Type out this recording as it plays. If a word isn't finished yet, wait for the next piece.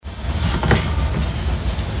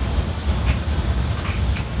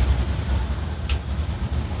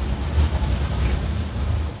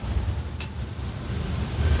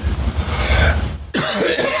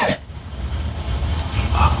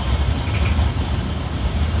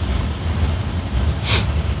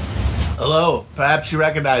Hello, perhaps you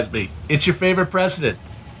recognize me. It's your favorite president.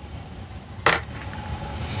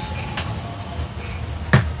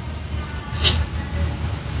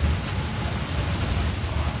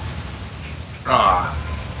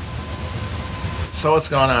 So what's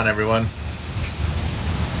going on, everyone?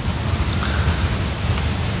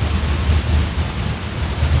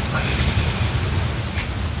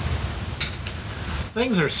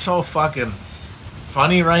 Things are so fucking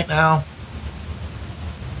funny right now.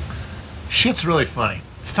 Shit's really funny.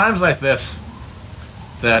 It's times like this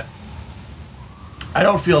that I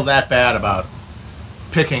don't feel that bad about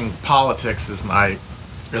picking politics as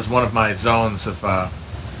one of my zones of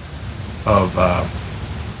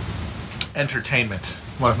entertainment,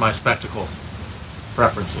 one of my spectacle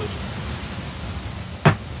preferences.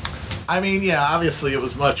 I mean, yeah, obviously it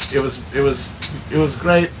was great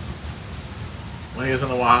when he was in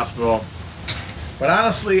the hospital, but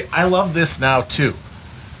honestly, I love this now too.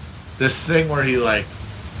 This thing where he's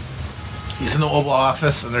in the Oval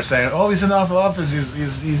Office and they're saying, "Oh, he's in the Oval Office.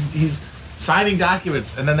 He's signing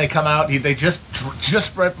documents," and then they come out. They just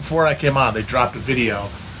right before I came on, they dropped a video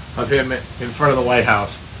of him in front of the White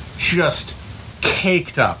House, just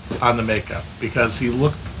caked up on the makeup because he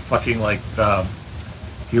looked fucking like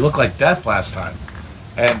death last time,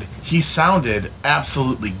 and he sounded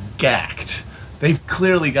absolutely gacked. They've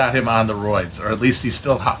clearly got him on the roids, or at least he's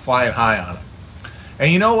still flying high on them.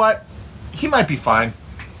 And you know what? He might be fine.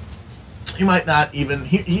 He might not even.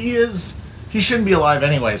 He shouldn't be alive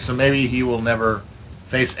anyway, so maybe he will never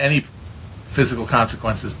face any physical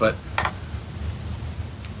consequences, but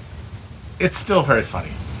it's still very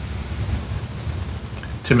funny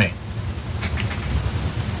to me.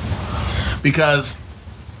 Because,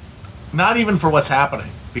 not even for what's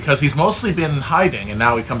happening, because he's mostly been hiding, and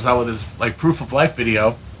now he comes out with his proof of life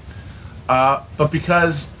video, but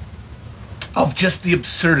because of just the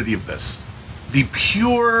absurdity of this. The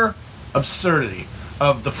pure absurdity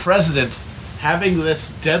of the president having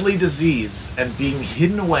this deadly disease and being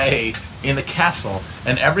hidden away in the castle,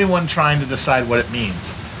 and everyone trying to decide what it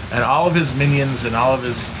means. And all of his minions and all of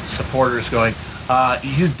his supporters going,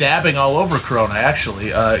 he's dabbing all over Corona,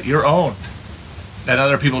 actually. You're owned. And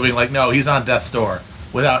other people being like, no, he's on death's door.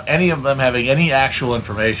 Without any of them having any actual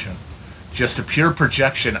information. Just a pure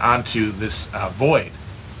projection onto this void.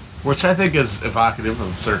 Which I think is evocative of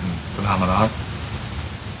a certain phenomenon.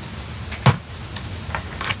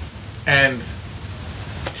 And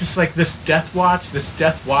just like this death watch,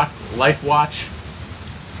 life watch.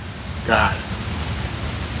 God.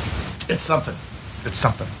 It's something. It's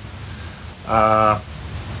something. I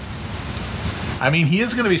mean, he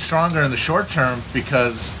is going to be stronger in the short term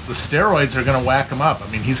because the steroids are going to whack him up.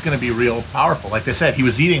 I mean, he's going to be real powerful. Like they said, he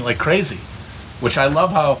was eating like crazy. Which I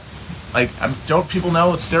love how... don't people know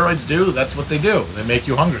what steroids do? That's what they do. They make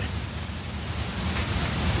you hungry.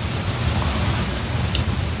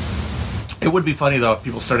 It would be funny, though, if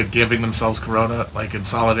people started giving themselves Corona, in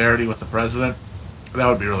solidarity with the president. That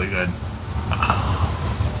would be really good.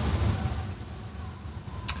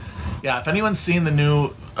 Yeah, if anyone's seen the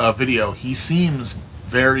new video, he seems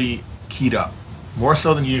very keyed up. More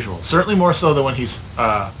so than usual. Certainly more so than when he's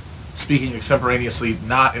speaking extemporaneously,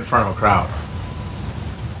 not in front of a crowd.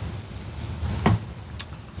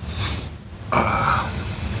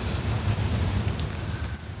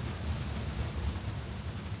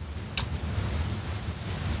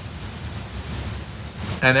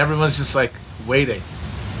 And everyone's just waiting.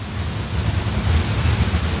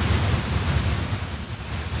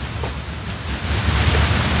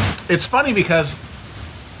 It's funny because,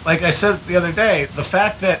 like I said the other day, the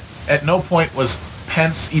fact that at no point was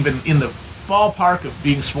Pence even in the ballpark of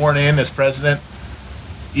being sworn in as president,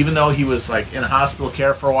 even though he was in hospital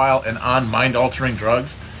care for a while and on mind-altering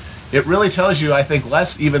drugs, it really tells you, I think,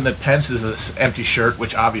 less even that Pence is an empty shirt,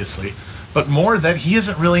 which obviously, but more that he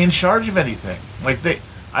isn't really in charge of anything.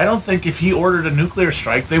 I don't think if he ordered a nuclear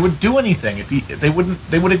strike, they would do anything. They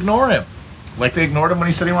would ignore him, like they ignored him when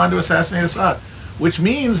he said he wanted to assassinate Assad. Which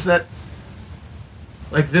means that,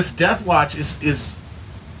 this death watch is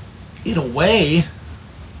in a way,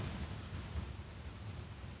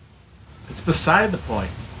 it's beside the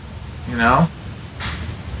point. You know,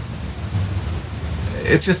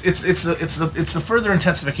 it's just it's the further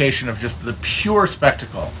intensification of just the pure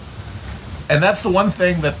spectacle, and that's the one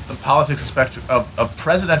thing that the politics of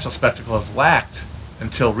presidential spectacle has lacked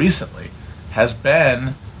until recently, has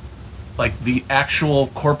been the actual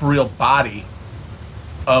corporeal body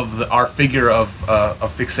of our figure of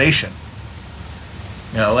fixation.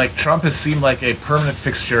 You know, Trump has seemed like a permanent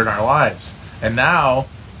fixture in our lives, and now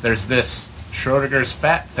there's this Schrodinger's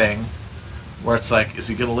fat thing where it's is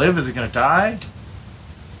he going to live? Is he going to die?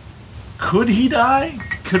 Could he die?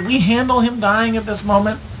 Could we handle him dying at this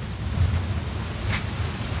moment?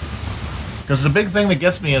 Because the big thing that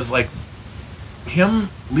gets me is like him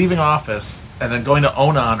leaving office and then going to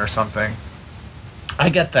Onan or something. I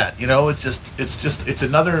get that, you know. It's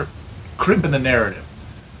another crimp in the narrative.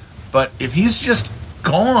 But if he's just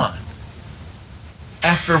gone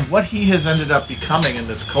after what he has ended up becoming in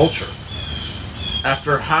this culture,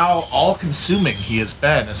 after how all-consuming he has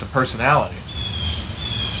been as a personality,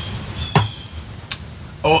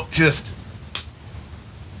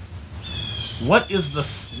 what is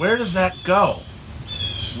this? Where does that go?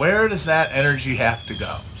 Where does that energy have to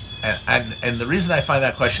go? And the reason I find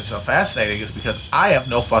that question so fascinating is because I have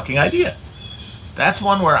no fucking idea. That's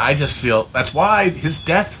one where I just feel, that's why his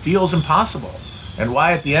death feels impossible. And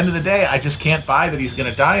why at the end of the day, I just can't buy that he's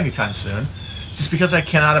going to die anytime soon. Just because I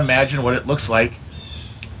cannot imagine what it looks like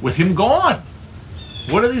with him gone.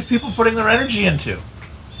 What are these people putting their energy into?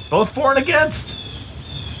 Both for and against.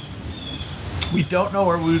 We don't know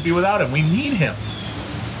where we would be without him. We need him.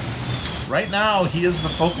 Right now, he is the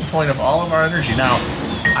focal point of all of our energy. Now,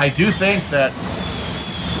 I do think that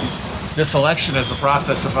this election is the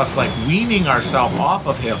process of us, like, weaning ourselves off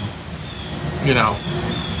of him. You know,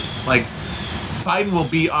 like, Biden will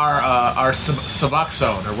be our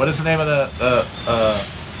Suboxone, or what is the name of the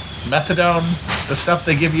methadone? The stuff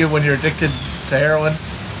they give you when you're addicted to heroin,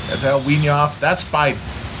 and they'll wean you off. That's Biden.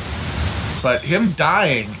 But him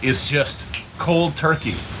dying is just cold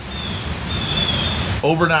turkey.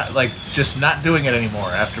 Overnight, like, just not doing it anymore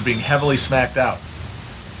after being heavily smacked out.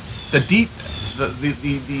 The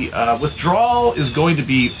withdrawal is going to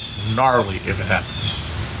be gnarly if it happens.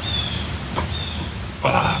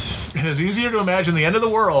 It is easier to imagine the end of the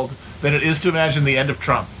world than it is to imagine the end of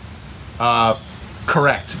Trump.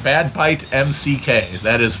 Correct. Bad Bite MCK.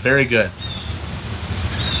 That is very good.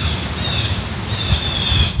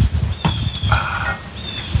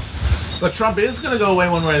 But Trump is going to go away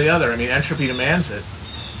one way or the other. I mean, entropy demands it.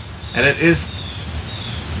 And it is...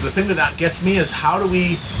 The thing that gets me is how do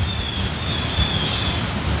we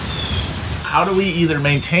either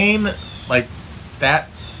maintain, like, that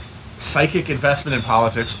psychic investment in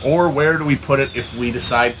politics, or where do we put it if we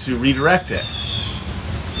decide to redirect it?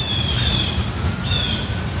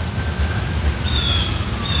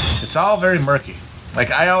 It's all very murky. Like,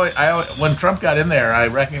 I always, when Trump got in there, I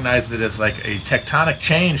recognized it as like a tectonic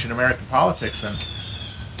change in American politics, and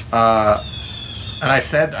I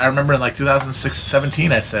said, I remember in like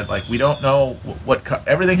 2017, I said, like, we don't know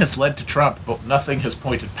everything has led to Trump, but nothing has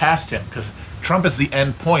pointed past him, because Trump is the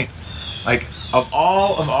end point, like, of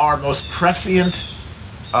all of our most prescient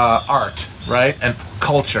art, right, and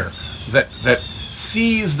culture that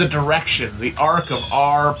sees the direction, the arc of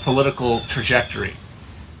our political trajectory.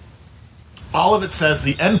 All of it says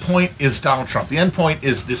the end point is Donald Trump. The end point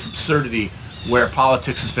is this absurdity where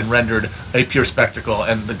politics has been rendered a pure spectacle,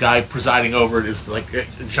 and the guy presiding over it is like a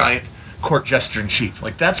giant court jester in chief.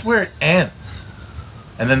 Like, that's where it ends.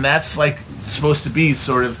 And then that's like supposed to be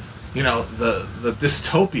sort of, you know, the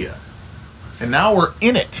dystopia. And now we're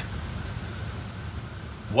in it.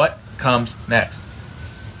 What comes next?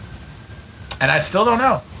 And I still don't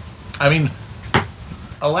know. I mean,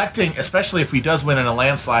 electing, especially if he does win in a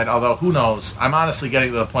landslide, although who knows, I'm honestly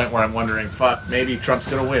getting to the point where I'm wondering, fuck, maybe Trump's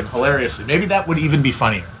going to win, hilariously. Maybe that would even be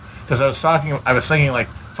funnier. Because I was thinking, like,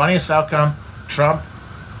 funniest outcome, Trump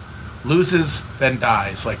loses, then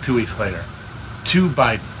dies, like 2 weeks later, to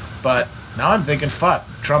Biden. But now I'm thinking, fuck,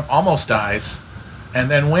 Trump almost dies, and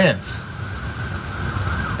then wins.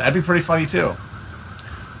 That'd be pretty funny, too.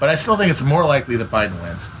 But I still think it's more likely that Biden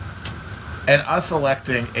wins. And us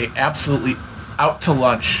electing a absolutely out to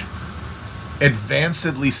lunch,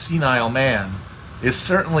 advancedly senile man is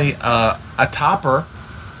certainly a topper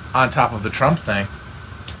on top of the Trump thing.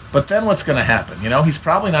 But then what's going to happen? You know, he's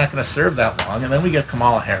probably not going to serve that long, and then we get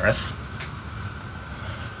Kamala Harris,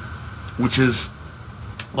 which is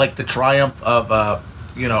like the triumph of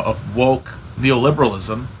of woke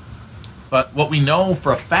neoliberalism. But what we know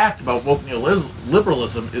for a fact about woke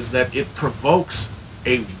neoliberalism is that it provokes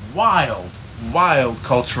a wild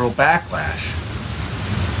cultural backlash.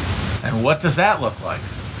 And what does that look like?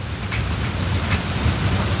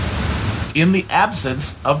 In the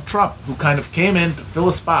absence of Trump, who kind of came in to fill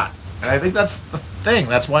a spot. And I think that's the thing.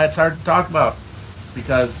 That's why it's hard to talk about.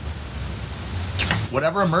 Because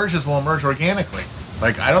whatever emerges will emerge organically.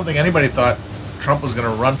 Like, I don't think anybody thought Trump was going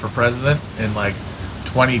to run for president in, like,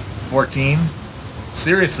 2014.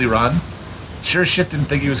 Seriously run. Sure shit didn't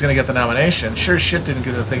think he was going to get the nomination. Sure shit didn't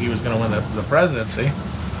think he was going to win the presidency.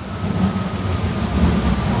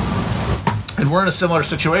 And we're in a similar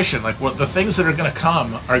situation. Like, the things that are going to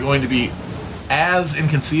come are going to be as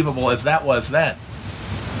inconceivable as that was then.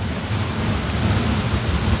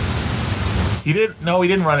 He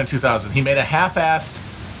didn't run in 2000. He made a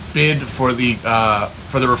half-assed bid for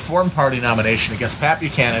the Reform Party nomination against Pat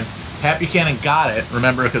Buchanan. Pat Buchanan got it,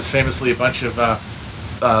 remember, because famously a bunch of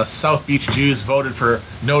South Beach Jews voted for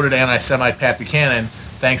noted anti-Semite Pat Buchanan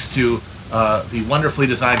thanks to the wonderfully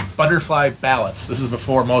designed butterfly ballots. This is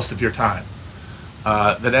before most of your time.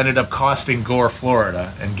 That ended up costing Gore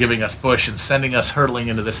Florida and giving us Bush and sending us hurtling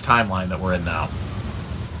into this timeline that we're in now.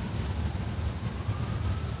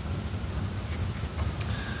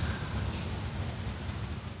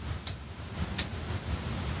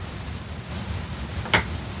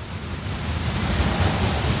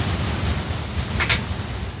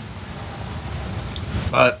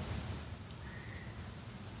 But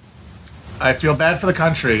I feel bad for the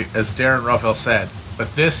country, as Darren Rovell said,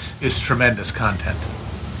 but this is tremendous content.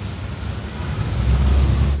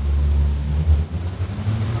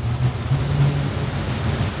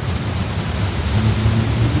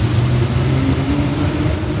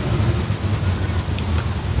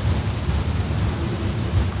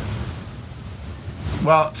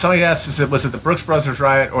 Well, somebody asked, was it the Brooks Brothers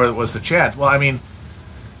riot or was the Chads? Well, I mean,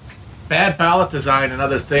 bad ballot design and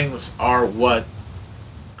other things are what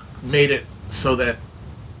made it so that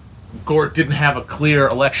Gore didn't have a clear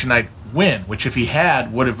election night win, which if he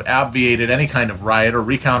had would have obviated any kind of riot or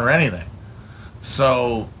recount or anything.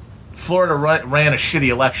 So Florida ran a shitty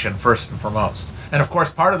election first and foremost. And of course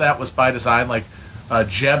part of that was by design. Like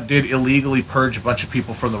Jeb did illegally purge a bunch of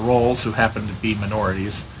people from the rolls who happened to be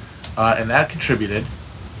minorities, and that contributed.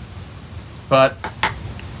 But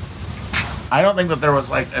I don't think that there was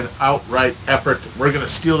like an outright effort, we're going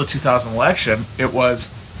to steal the 2000 election. It was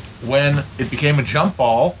when it became a jump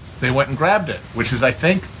ball, they went and grabbed it, which is, I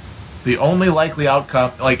think, the only likely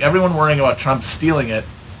outcome. Like everyone worrying about Trump stealing it,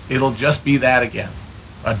 it'll just be that again.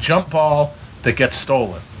 A jump ball that gets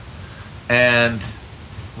stolen. And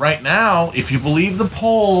right now, if you believe the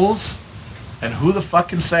polls, and who the fuck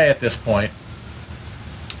can say at this point,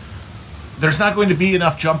 there's not going to be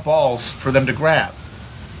enough jump balls for them to grab.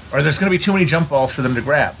 Or there's going to be too many jump balls for them to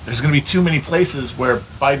grab. There's going to be too many places where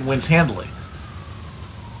Biden wins handily.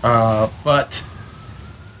 But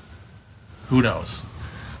who knows?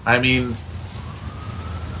 I mean,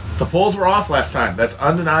 the polls were off last time. That's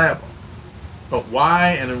undeniable. But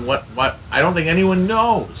why and in what I don't think anyone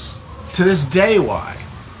knows to this day why.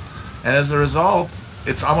 And as a result,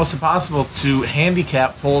 it's almost impossible to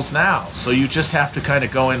handicap polls now. So you just have to kind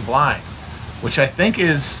of go in blind, which I think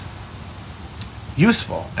is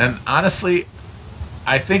useful. And honestly,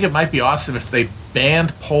 I think it might be awesome if they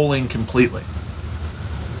banned polling completely.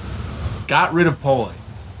 Got rid of polling.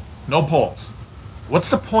 No polls. What's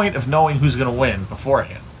the point of knowing who's going to win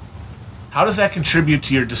beforehand? How does that contribute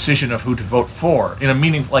to your decision of who to vote for in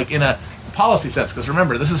a policy sense? Because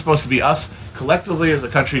remember, this is supposed to be us collectively as a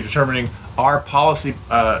country determining our policy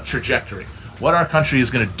trajectory, what our country is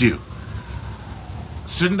going to do.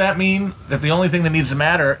 Shouldn't that mean that the only thing that needs to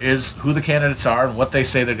matter is who the candidates are and what they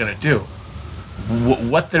say they're going to do?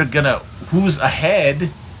 Who's ahead?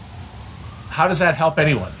 How does that help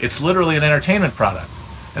anyone? It's literally an entertainment product.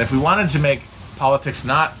 And if we wanted to make politics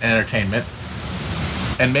not entertainment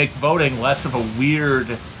and make voting less of a weird,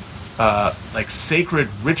 sacred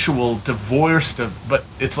ritual divorced of, but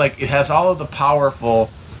it's like it has all of the powerful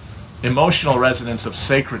emotional resonance of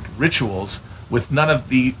sacred rituals with none of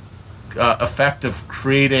the effect of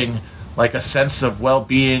creating like a sense of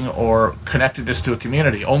well-being or connectedness to a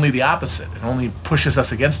community. Only the opposite. It only pushes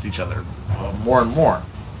us against each other more and more.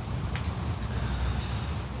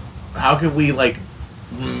 How can we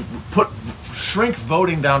shrink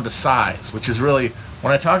voting down to size, which is really,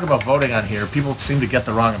 when I talk about voting on here, people seem to get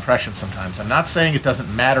the wrong impression sometimes. I'm not saying it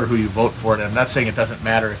doesn't matter who you vote for, and I'm not saying it doesn't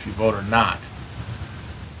matter if you vote or not.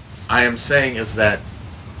 I am saying is that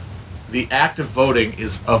the act of voting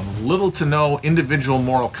is of little to no individual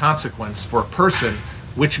moral consequence for a person,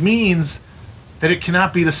 which means that it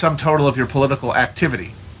cannot be the sum total of your political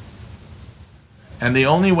activity. And the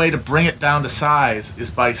only way to bring it down to size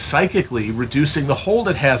is by psychically reducing the hold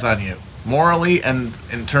it has on you, morally and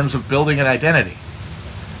in terms of building an identity.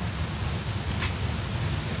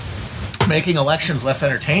 Making elections less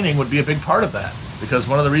entertaining would be a big part of that, because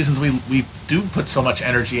one of the reasons we do put so much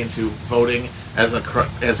energy into voting as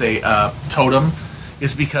a totem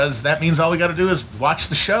is because that means all we got to do is watch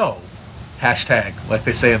the show, hashtag, like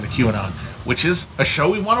they say in the QAnon, which is a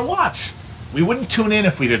show we want to watch. We wouldn't tune in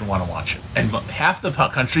if we didn't want to watch it. And half the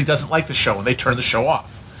country doesn't like the show, and they turn the show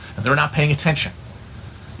off. And they're not paying attention.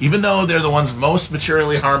 Even though they're the ones most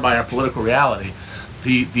materially harmed by our political reality,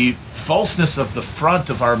 the falseness of the front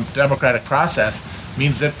of our democratic process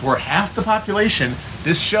means that for half the population,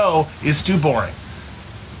 this show is too boring.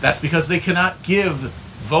 That's because they cannot give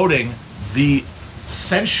voting the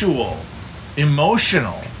sensual,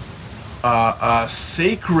 emotional,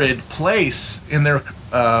 sacred place in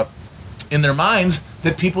their minds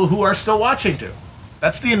that people who are still watching do.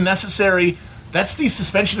 That's the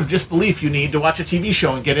suspension of disbelief you need to watch a TV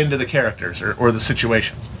show and get into the characters or the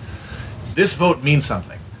situations. This vote means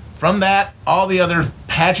something. From that, all the other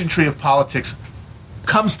pageantry of politics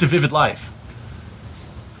comes to vivid life.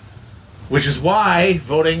 Which is why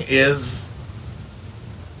voting is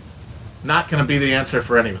not going to be the answer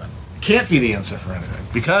for anything. It can't be the answer for anything.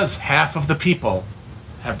 Because half of the people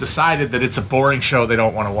have decided that it's a boring show they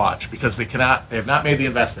don't want to watch because they have not made the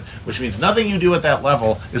investment, which means nothing you do at that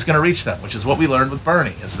level is going to reach them, which is what we learned with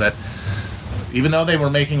Bernie, is that even though they were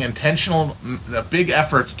making a big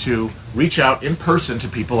effort to reach out in person to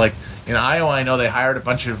people, like in Iowa, I know they hired a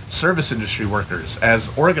bunch of service industry workers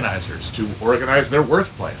as organizers to organize their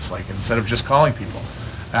workplace, like instead of just calling people.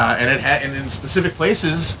 And in specific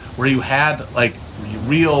places where you had like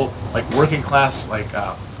real like working class like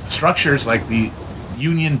structures, like the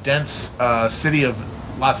union dense city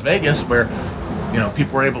of Las Vegas, where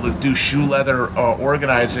people were able to do shoe leather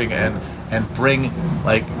organizing and bring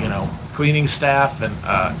like cleaning staff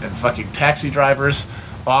and fucking taxi drivers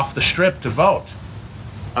off the strip to vote.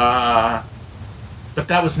 But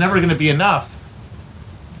that was never going to be enough.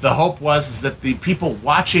 The hope was that the people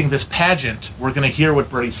watching this pageant were going to hear what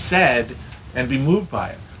Bernie said and be moved by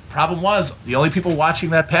it. Problem was, the only people watching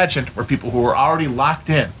that pageant were people who were already locked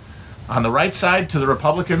in. On the right side, to the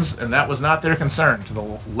Republicans, and that was not their concern. To the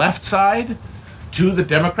left side, to the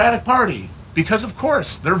Democratic Party, because of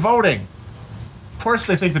course, they're voting. Of course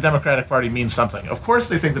they think the Democratic Party means something. Of course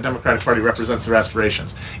they think the Democratic Party represents their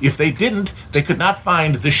aspirations. If they didn't, they could not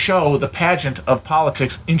find the show, the pageant of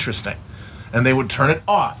politics, interesting. And they would turn it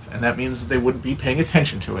off, and that means they wouldn't be paying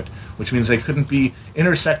attention to it, which means they couldn't be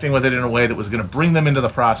intersecting with it in a way that was going to bring them into the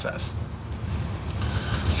process.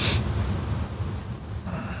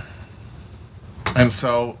 And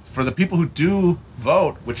so, for the people who do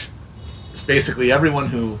vote, which is basically everyone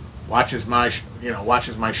who watches my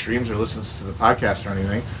streams or listens to the podcast or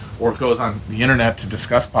anything, or goes on the internet to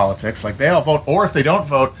discuss politics, like they all vote. Or if they don't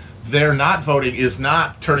vote, their not voting is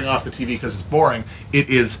not turning off the TV because it's boring. It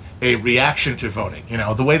is a reaction to voting.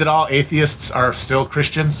 The way that all atheists are still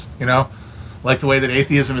Christians. Like the way that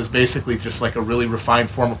atheism is basically just like a really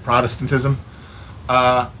refined form of Protestantism.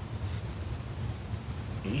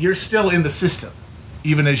 You're still in the system,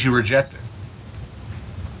 even as you reject it.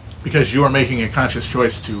 Because you are making a conscious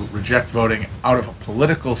choice to reject voting out of a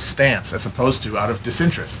political stance as opposed to out of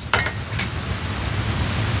disinterest.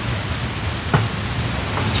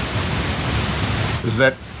 Is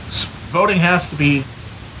that voting has to be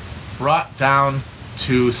brought down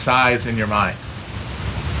to size in your mind.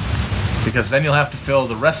 Because then you'll have to fill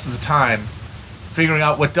the rest of the time figuring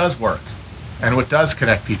out what does work and what does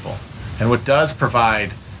connect people and what does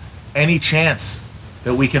provide any chance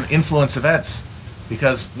that we can influence events.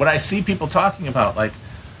 Because what I see people talking about, like,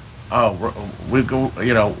 Biden,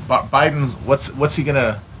 what's he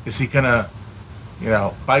gonna, is he gonna,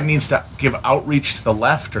 Biden needs to give outreach to the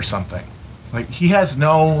left or something. Like, he has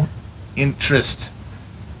no interest,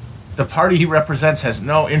 the party he represents has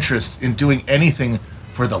no interest in doing anything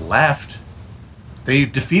for the left. They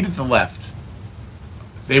defeated the left.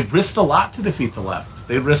 They risked a lot to defeat the left.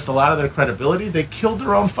 They risked a lot of their credibility. They killed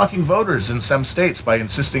their own fucking voters in some states by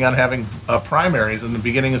insisting on having primaries in the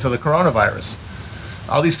beginnings of the coronavirus.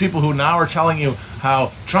 All these people who now are telling you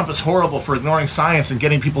how Trump is horrible for ignoring science and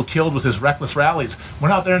getting people killed with his reckless rallies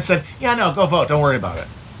went out there and said, yeah, no, go vote, don't worry about it.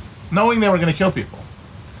 Knowing they were going to kill people.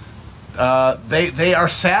 They are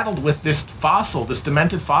saddled with this fossil, this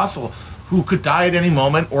demented fossil, who could die at any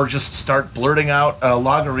moment or just start blurting out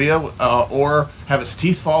logorrhea or have his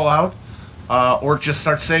teeth fall out or just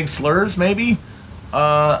start saying slurs, maybe.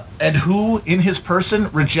 And who, in his person,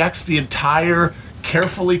 rejects the entire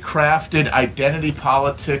carefully crafted identity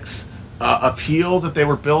politics appeal that they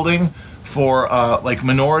were building for like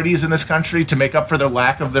minorities in this country to make up for their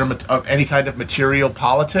lack of any kind of material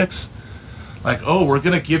politics. Like, oh, we're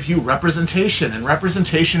going to give you representation, and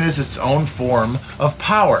representation is its own form of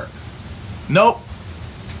power. Nope.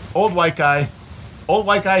 Old white guy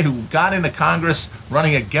who got into Congress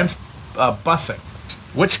running against busing,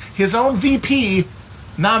 which his own VP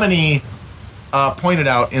nominee pointed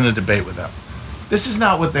out in the debate with them. This is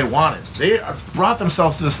not what they wanted. They brought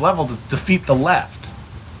themselves to this level to defeat the left.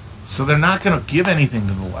 So they're not going to give anything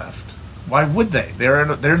to the left. Why would they? They're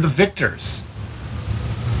the victors.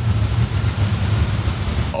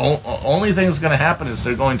 only thing that's going to happen is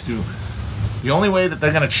the only way that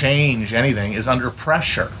they're going to change anything is under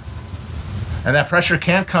pressure. And that pressure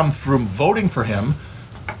can't come from voting for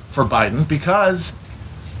Biden, because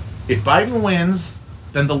if Biden wins,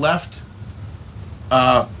 then the left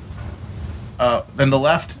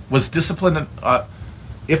was disciplined.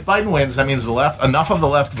 If Biden wins, that means enough of the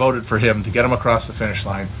left voted for him to get him across the finish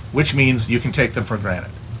line, which means you can take them for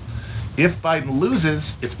granted. If Biden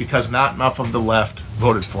loses, it's because not enough of the left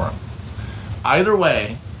voted for him. Either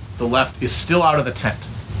way, the left is still out of the tent.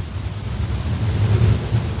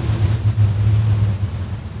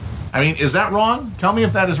 I mean, is that wrong? Tell me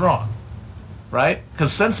if that is wrong. Right?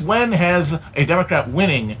 Because since when has a Democrat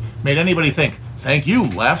winning made anybody think, thank you,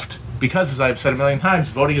 left? Because, as I've said a million times,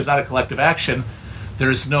 voting is not a collective action. There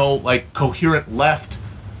is no, coherent left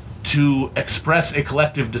to express a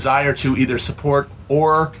collective desire to either support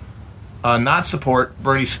or not support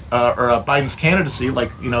Biden's candidacy. The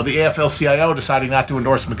AFL-CIO deciding not to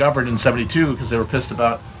endorse McGovern in 1972 because they were pissed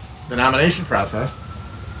about the nomination process.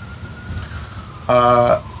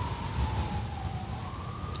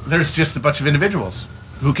 There's just a bunch of individuals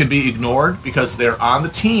who can be ignored because they're on the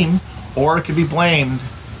team, or it can be blamed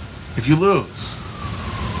if you lose.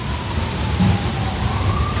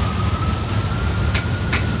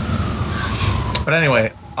 But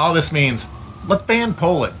anyway, all this means, let's ban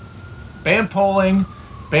polling. Ban polling,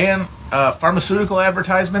 ban pharmaceutical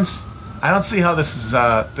advertisements. I don't see how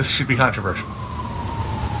this should be controversial.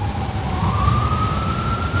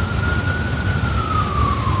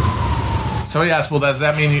 Somebody asked, well, does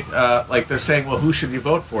that mean, they're saying, well, who should you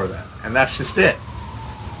vote for then? And that's just it.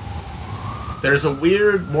 There's a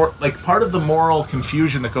weird, part of the moral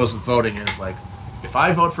confusion that goes with voting is, if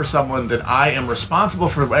I vote for someone, then I am responsible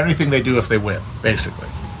for anything they do if they win, basically.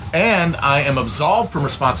 And I am absolved from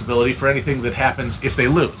responsibility for anything that happens if they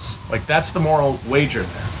lose. That's the moral wager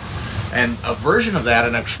there. And a version of that,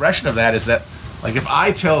 an expression of that is that, if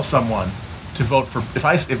I tell someone to vote for,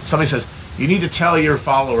 if somebody says, you need to tell your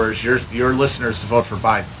followers, your listeners, to vote for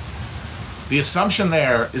Biden. The assumption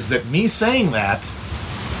there is that me saying that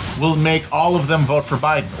will make all of them vote for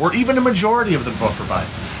Biden, or even a majority of them vote for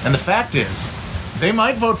Biden. And the fact is, they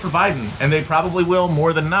might vote for Biden, and they probably will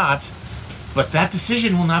more than not, but that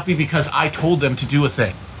decision will not be because I told them to do a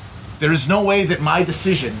thing. There is no way that my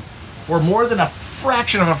decision, for more than a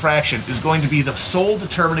fraction of a fraction, is going to be the sole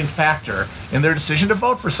determining factor in their decision to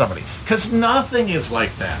vote for somebody. Because nothing is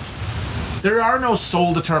like that. There are no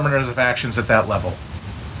sole determiners of actions at that level.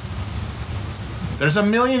 There's a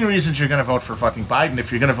million reasons you're going to vote for fucking Biden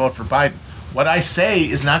if you're going to vote for Biden. What I say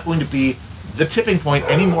is not going to be the tipping point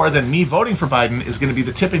any more than me voting for Biden is going to be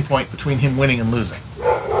the tipping point between him winning and losing.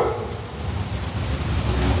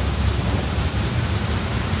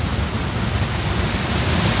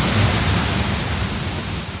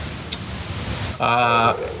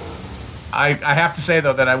 I have to say,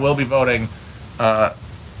 though, that I will be voting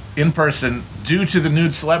in person due to the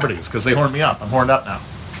nude celebrities, because they horned me up. I'm horned up now.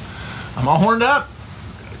 I'm all horned up.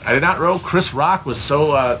 I did not know Chris Rock was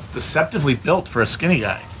so deceptively built for a skinny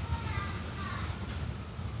guy.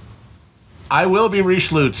 I will be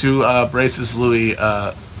Richelieu to Brace's Louis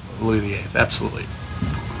VIII. Absolutely.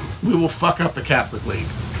 We will fuck up the Catholic League.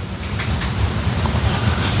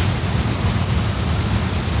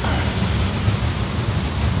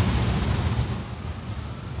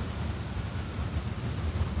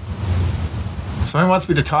 Someone wants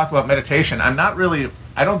me to talk about meditation. I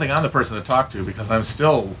don't think I'm the person to talk to because I'm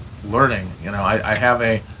still learning. I have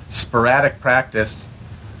a sporadic practice.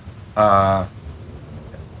 I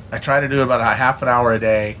try to do about a half an hour a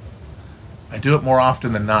day. I do it more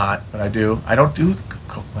often than not, but I do. I don't do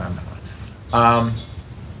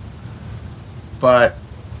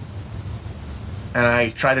and I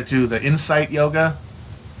try to do the insight yoga,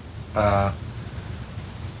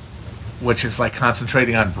 which is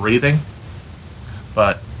concentrating on breathing.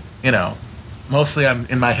 But, mostly I'm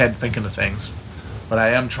in my head thinking of things. But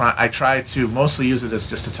I try to mostly use it as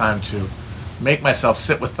just a time to make myself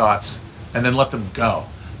sit with thoughts and then let them go.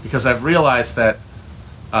 Because I've realized that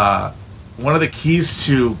one of the keys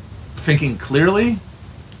to thinking clearly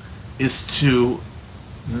is to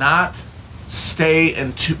not stay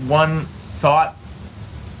in one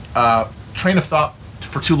train of thought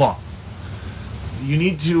for too long. You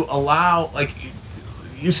need to allow,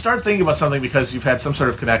 you start thinking about something because you've had some sort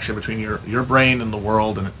of connection between your brain and the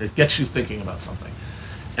world, and it gets you thinking about something.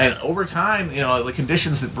 And over time, the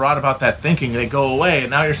conditions that brought about that thinking, they go away, and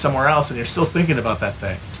now you're somewhere else, and you're still thinking about that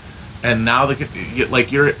thing. And now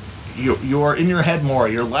you're in your head more.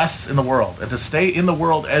 You're less in the world. And to stay in the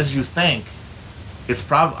world as you think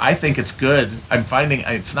I think it's good. I'm finding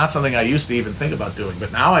it's not something I used to even think about doing,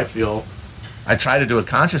 but now I feel I try to do it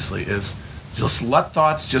consciously. Is just let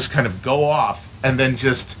thoughts just kind of go off, and then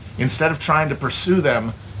just instead of trying to pursue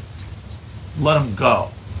them, let them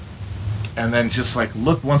go, and then just like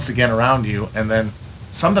look once again around you, and then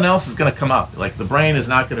something else is going to come up. Like the brain is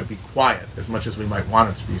not going to be quiet as much as we might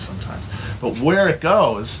want it to be sometimes, but where it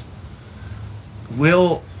goes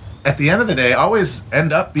will, at the end of the day, always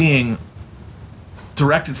end up being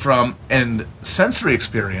directed from and sensory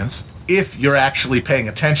experience if you're actually paying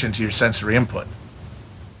attention to your sensory input.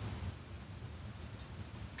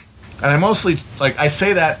 And I mostly, like, I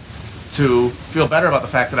say that to feel better about the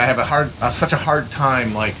fact that I have such a hard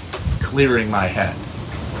time, like, clearing my head.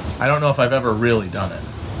 I don't know if I've ever really done it.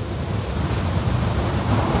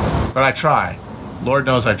 But I try. Lord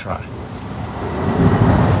knows I try.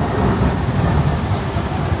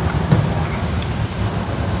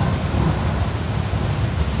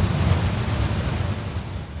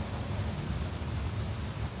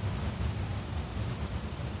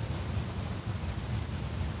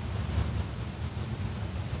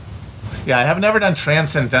 Yeah, I have never done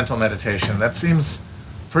transcendental meditation. That seems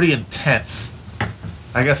pretty intense.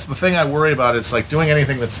 I guess the thing I worry about is like doing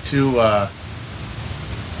anything that's too. I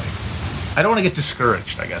don't want to get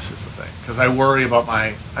discouraged, I guess is the thing, because I worry about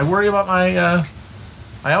my.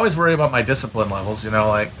 I always worry about my discipline levels. You know,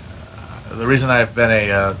 like the reason I've been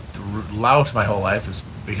a lout my whole life is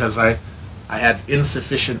because I had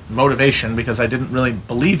insufficient motivation because I didn't really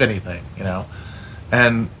believe anything. You know,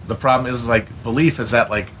 and the problem is like belief is that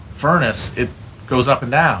like furnace, it goes up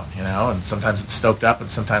and down, you know, and sometimes it's stoked up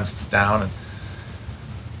and sometimes it's down, and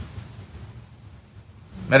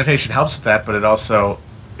meditation helps with that, but it also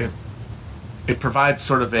it provides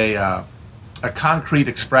sort of a concrete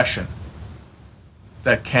expression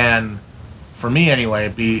that can, for me anyway,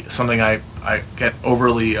 be something I get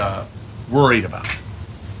overly worried about.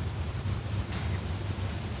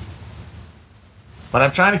 But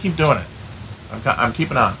I'm trying to keep doing it. I'm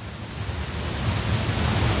keeping on.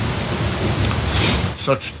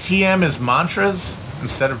 So TM is mantras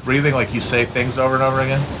instead of breathing, like you say things over and over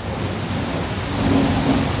again.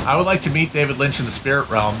 I would like to meet David Lynch in the spirit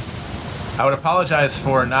realm. I would apologize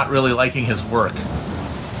for not really liking his work,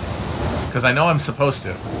 because I know I'm supposed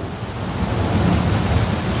to.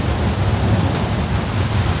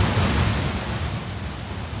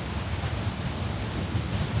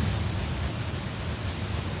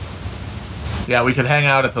 Yeah, we could hang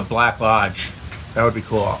out at the Black Lodge. That would be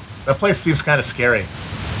cool. That place seems kind of scary.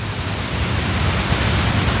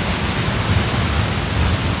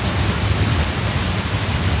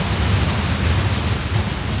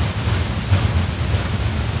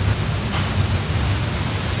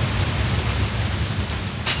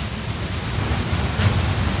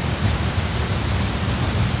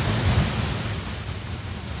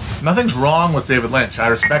 Nothing's wrong with David Lynch. I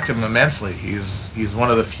respect him immensely. He's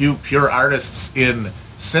one of the few pure artists in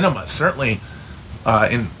cinema. Certainly,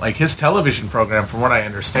 in like his television program, from what I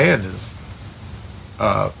understand, is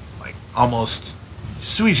like almost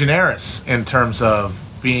sui generis in terms of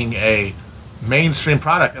being a mainstream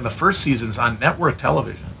product. And the first season's on network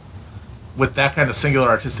television with that kind of singular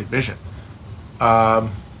artistic vision.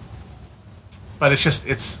 But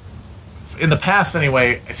it's in the past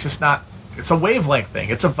anyway. It's just not. It's a wavelength thing.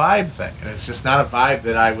 It's a vibe thing, and it's just not a vibe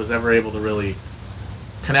that I was ever able to really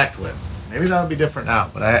connect with. Maybe that'll be different now,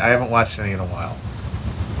 but I haven't watched any in a while.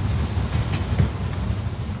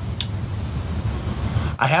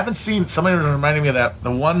 I haven't seen. Somebody reminded me of that.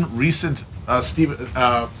 The one recent Steve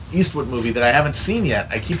Eastwood movie that I haven't seen yet.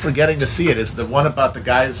 I keep forgetting to see it. Is the one about the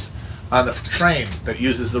guys on the train that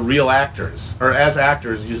uses the real actors, or as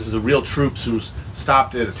actors uses the real troops who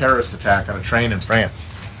stopped at a terrorist attack on a train in France.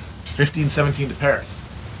 1517 to Paris,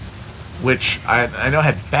 which I know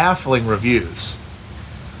had baffling reviews,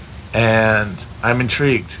 and I'm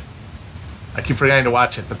intrigued. I keep forgetting to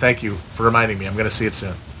watch it, but thank you for reminding me. I'm going to see it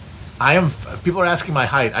soon. People are asking my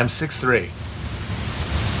height. I'm 6'3".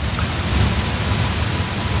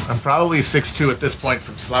 I'm probably 6'2" at this point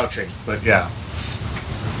from slouching, but yeah.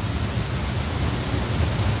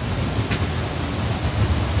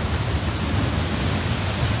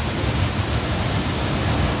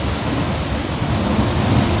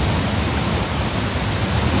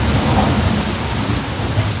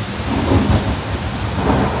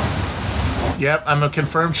 Yep, I'm a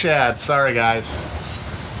confirmed Chad. Sorry, guys.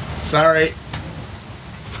 Sorry.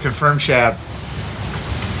 Confirmed Chad.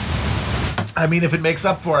 I mean, if it makes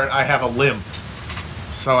up for it, I have a limp.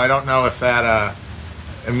 So I don't know if that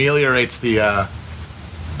ameliorates the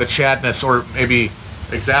Chadness or maybe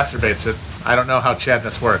exacerbates it. I don't know how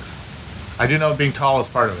Chadness works. I do know being tall is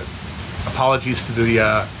part of it. Apologies to the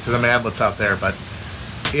manlets out there, but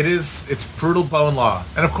it's brutal bone law.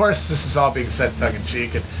 And of course, this is all being said tongue in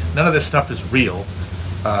cheek, and none of this stuff is real.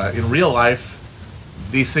 In real life,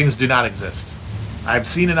 these things do not exist. I've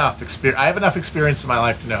seen enough I have enough experience in my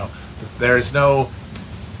life to know that there is no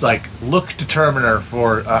look determiner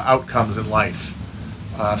for outcomes in life,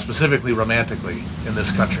 specifically romantically in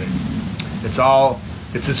this country. It's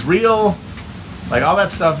as real. All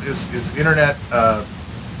that stuff is internet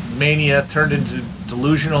mania turned into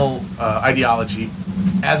delusional ideology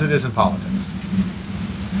as it is in politics.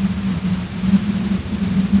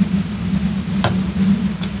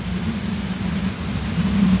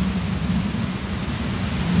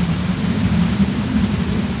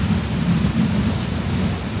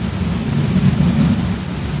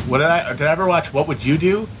 Did I ever watch What Would You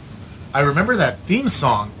Do? I remember that theme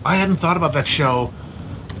song. I hadn't thought about that show.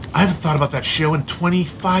 I haven't thought about that show in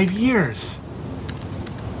 25 years.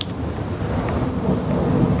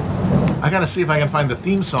 I gotta see if I can find the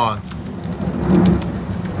theme song.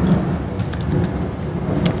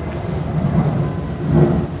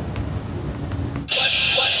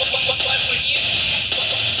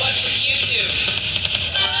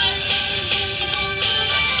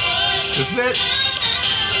 This is it.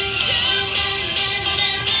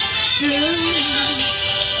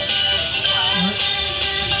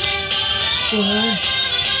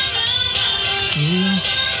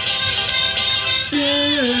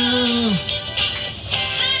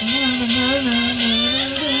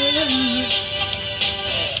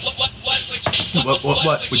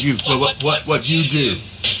 What you do?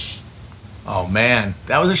 Oh man,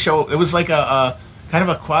 that was a show. It was like a kind of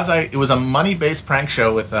a quasi. It was a money-based prank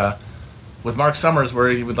show with Mark Summers, where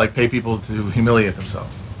he would pay people to humiliate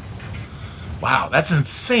themselves. Wow, that's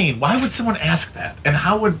insane. Why would someone ask that? And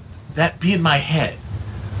how would that be in my head?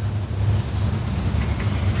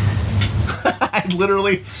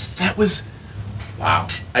 Wow.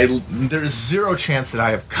 There is zero chance that I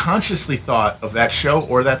have consciously thought of that show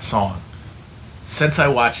or that song since I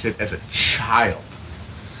watched it as a child.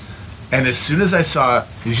 And as soon as I saw,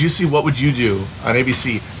 did you see What Would You Do on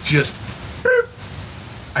ABC?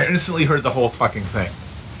 I instantly heard the whole fucking thing.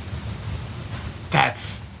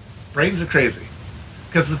 Brains are crazy.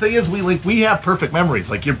 Because the thing is, we have perfect memories.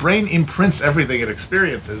 Your brain imprints everything it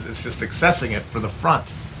experiences. It's just accessing it for the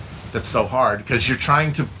front that's so hard, because you're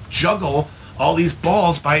trying to juggle all these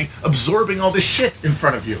balls by absorbing all this shit in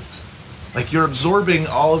front of you. You're absorbing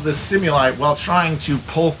all of this stimuli while trying to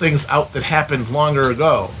pull things out that happened longer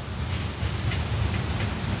ago.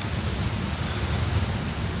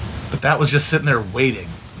 But that was just sitting there waiting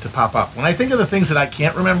to pop up. When I think of the things that I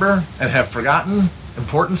can't remember and have forgotten,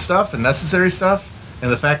 important stuff and necessary stuff, and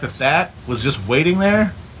the fact that was just waiting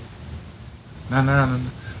there. No.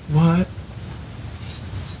 What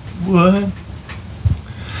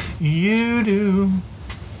you do?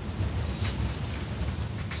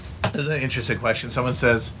 This is an interesting question. Someone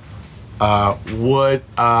says,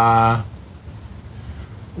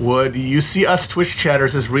 would you see us Twitch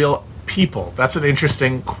chatters as real people? That's an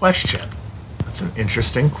interesting question.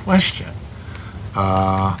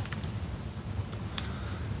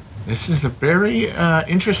 This is a very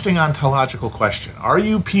interesting ontological question. Are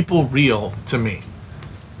you people real to me?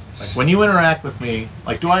 When you interact with me,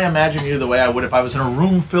 do I imagine you the way I would if I was in a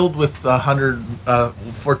room filled with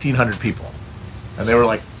 1,400 people, and they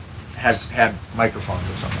were had microphones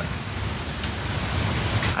or something?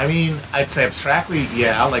 I mean, I'd say abstractly,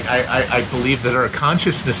 yeah. I believe that there are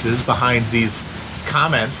consciousnesses behind these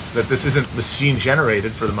comments, that this isn't machine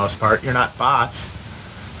generated for the most part. You're not bots,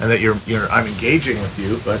 and that I'm engaging with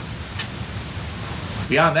you. But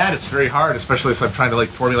beyond that, it's very hard, especially as I'm trying to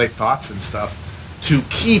formulate thoughts and stuff, to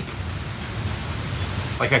keep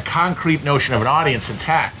a concrete notion of an audience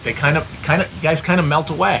intact. They you guys kind of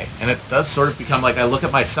melt away, and it does sort of become I look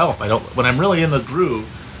at myself. When I'm really in the groove,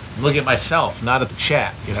 I'm looking at myself, not at the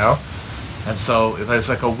chat, And so there's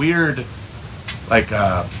a weird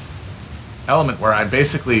element where I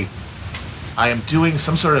am doing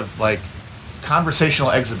some sort of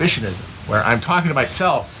conversational exhibitionism, where I'm talking to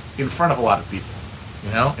myself in front of a lot of people,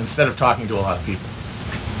 instead of talking to a lot of people.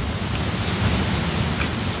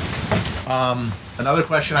 Another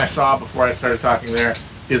question I saw before I started talking there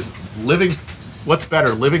is what's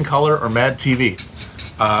better, Living Color or Mad TV?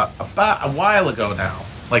 About a while ago now,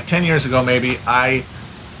 10 years ago maybe, I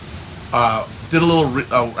did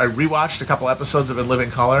I rewatched a couple episodes of In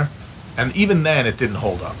Living Color, and even then it didn't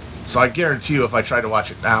hold up. So I guarantee you, if I tried to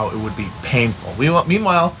watch it now, it would be painful.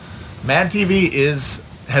 Meanwhile, Mad TV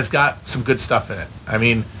has got some good stuff in it. I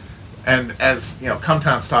mean, and as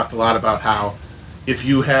Cumtown's talked a lot about how if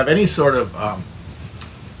you have any sort of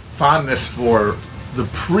fondness for the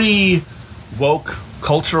pre-woke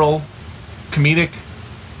cultural comedic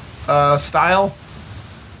style,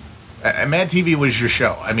 Mad TV was your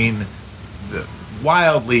show. I mean, the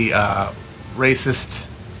wildly racist,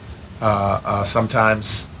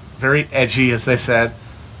 sometimes very edgy, as they said.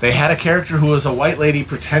 They had a character who was a white lady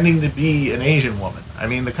pretending to be an Asian woman. I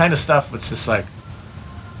mean, the kind of stuff was just like,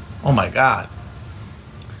 oh my God.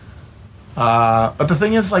 But the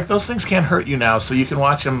thing is, like, those things can't hurt you now, so you can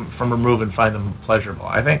watch them from remove and find them pleasurable.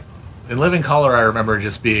 I think in Living Color, I remember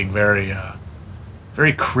just being very,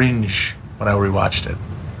 very cringe when I rewatched it.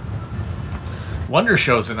 Wonder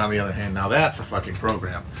Chosen, on the other hand, now that's a fucking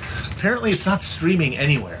program. Apparently, it's not streaming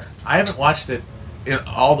anywhere. I haven't watched it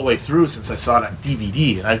all the way through since I saw it on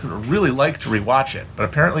DVD, and I could really like to rewatch it. But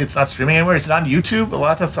apparently, it's not streaming anywhere. It's on YouTube. A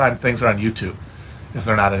lot of the time, things are on YouTube if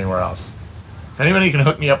they're not anywhere else. If anybody can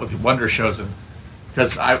hook me up with Wonder Chosen,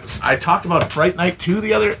 because I talked about Fright Night 2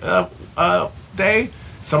 the other day.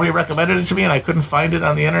 Somebody recommended it to me, and I couldn't find it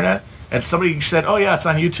on the internet. And somebody said, "Oh yeah, it's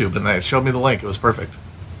on YouTube," and they showed me the link. It was perfect.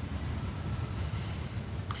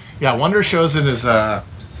 Yeah, Wonder Chosen is an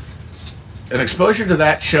exposure to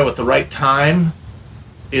that show at the right time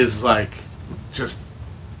is like just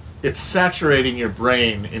it's saturating your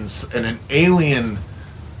brain in an alien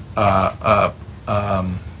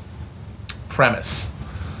premise,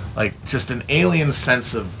 like just an alien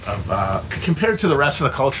sense of compared to the rest of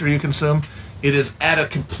the culture you consume. It is at a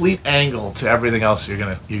complete angle to everything else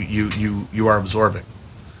you are absorbing.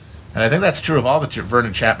 And I think that's true of all the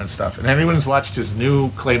Vernon Chapman stuff. And anyone who's watched his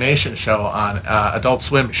new claymation show on Adult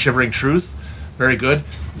Swim, Shivering Truth, very good.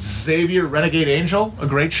 Xavier Renegade Angel, a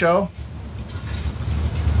great show.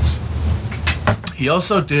 He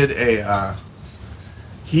also did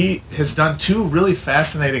he has done 2 really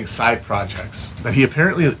fascinating side projects that he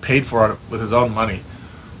apparently paid for with his own money.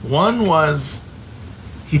 One was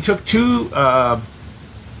he took 2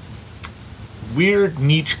 weird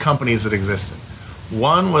niche companies that existed.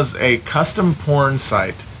 One was a custom porn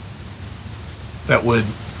site that would,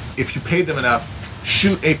 if you paid them enough,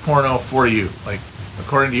 shoot a porno for you, like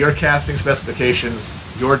according to your casting specifications,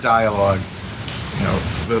 your dialogue, you know,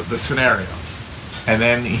 the scenario. And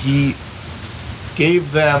then he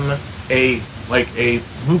gave them a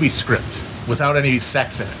movie script without any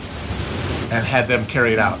sex in it and had them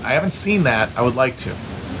carry it out. I haven't seen that. I would like to.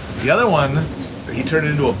 The other one, he turned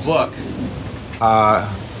it into a book.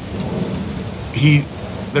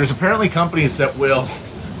 There's apparently companies that will,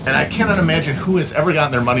 and I cannot imagine who has ever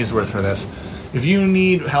gotten their money's worth for this. If you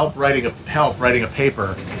need help writing a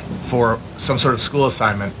paper for some sort of school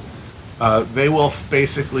assignment, they will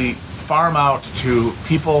basically farm out to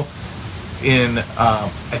people in,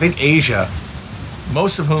 I think, Asia,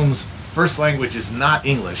 most of whom's first language is not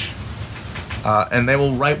English, and they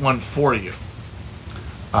will write one for you.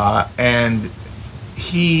 And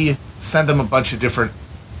he sent them a bunch of different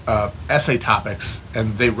essay topics,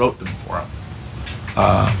 and they wrote them for him.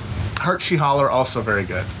 Heart She Holler, also very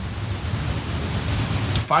good.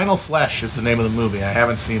 Final Flesh is the name of the movie. I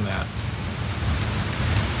haven't seen that.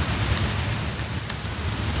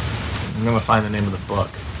 I'm going to find the name of the book.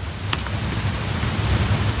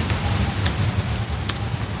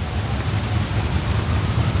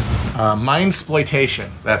 Mindsploitation,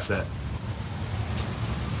 that's it.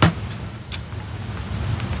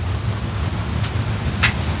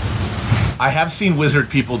 I have seen Wizard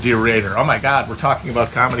People, Dear Raider. Oh my God, we're talking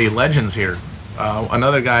about comedy legends here.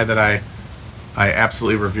 Another guy that I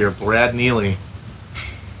absolutely revere, Brad Neely.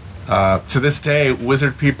 To this day,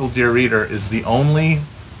 Wizard People, Dear Reader is the only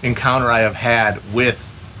encounter I have had with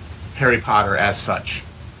Harry Potter as such.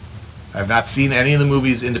 I've not seen any of the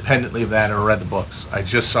movies independently of that or read the books. I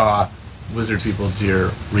just saw Wizard People,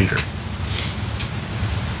 Dear Reader.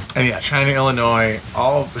 And yeah, China, Illinois,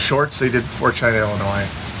 all the shorts they did before China, Illinois.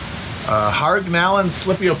 Hargnallan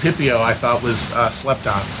Slipio Pipio, I thought was slept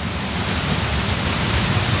on.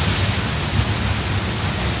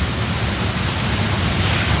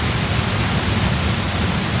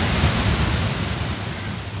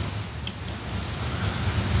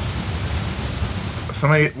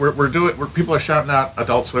 People are shouting out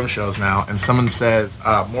Adult Swim shows now, and someone says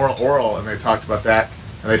Moral Oral, and they talked about that,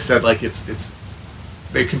 and they said like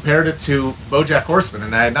they compared it to BoJack Horseman,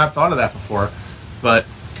 and I had not thought of that before, but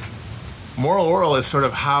Moral Oral is sort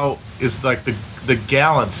of is like the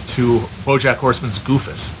gallant to BoJack Horseman's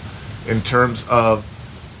Goofus, in terms of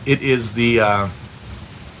it is the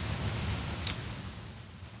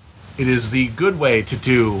good way to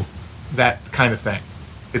do that kind of thing.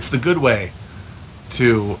 It's the good way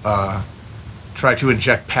to try to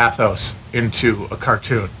inject pathos into a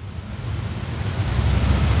cartoon.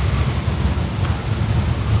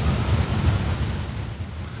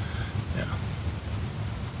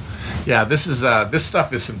 Yeah, this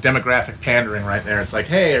stuff is some demographic pandering right there. It's like,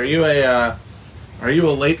 hey, are you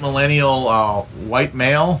a late millennial white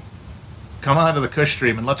male? Come on to the Kush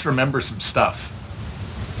Stream and let's remember some stuff.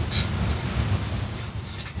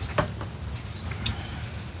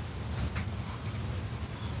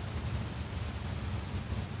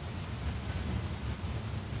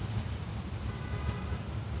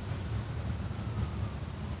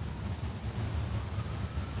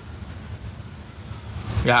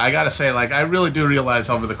 Yeah, I gotta say, like, I really do realize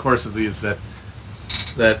over the course of these that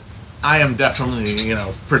I am definitely,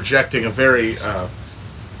 projecting a very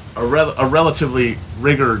a relatively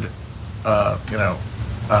rigored, I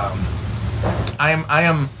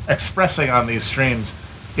am expressing on these streams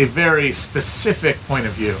a very specific point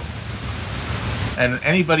of view, and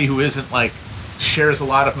anybody who isn't like shares a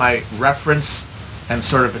lot of my reference and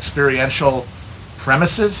sort of experiential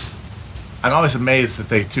premises, I'm always amazed that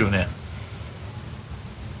they tune in.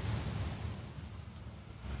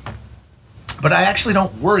 But I actually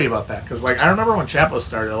don't worry about that because, like, I remember when Chapo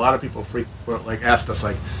started, a lot of people asked us,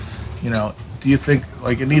 like, do you think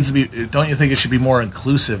like it needs to be? Don't you think it should be more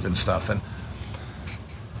inclusive and stuff?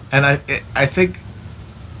 And I think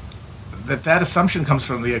that assumption comes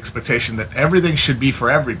from the expectation that everything should be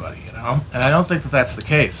for everybody, And I don't think that that's the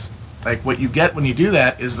case. Like, what you get when you do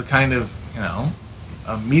that is the kind of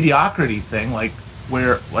a mediocrity thing, like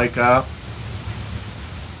where like the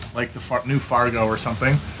new Fargo or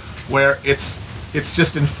something, where it's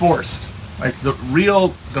just enforced. Like, the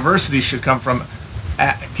real diversity should come from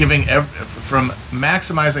from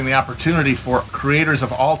maximizing the opportunity for creators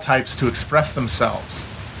of all types to express themselves,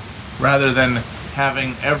 rather than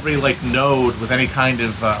having every like node with any kind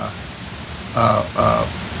of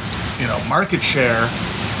market share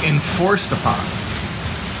enforced upon.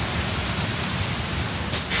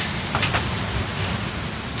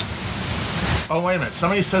 Oh, wait a minute.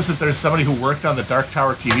 Somebody says that there's somebody who worked on the Dark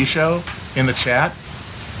Tower TV show in the chat,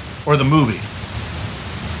 or the movie.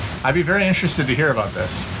 I'd be very interested to hear about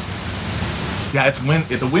this. Yeah,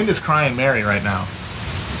 the wind is crying Mary right now.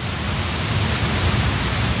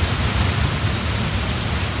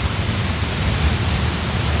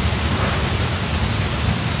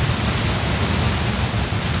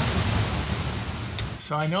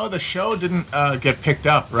 So I know the show didn't get picked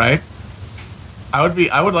up, right?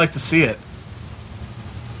 I would like to see it.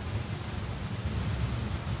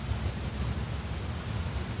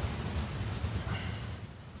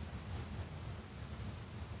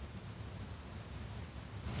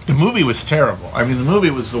 The movie was terrible. I mean, the movie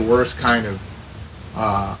was the worst kind of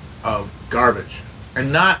garbage,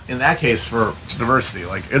 and not in that case for diversity.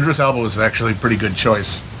 Like, Idris Elba was actually a pretty good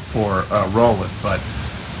choice for Roland, but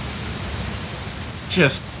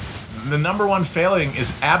just the number one failing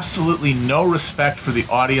is absolutely no respect for the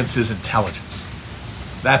audience's intelligence.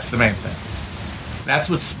 That's the main thing. That's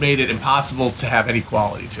what's made it impossible to have any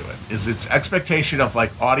quality to it. Is its expectation of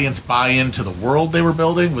like audience buy-in to the world they were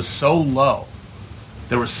building was so low.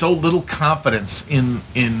 There was so little confidence in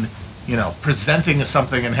presenting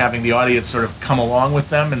something and having the audience sort of come along with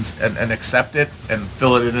them and accept it and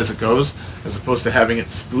fill it in as it goes, as opposed to having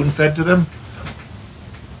it spoon-fed to them.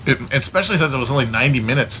 Especially since it was only 90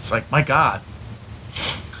 minutes. It's like, my God.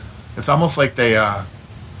 It's almost like they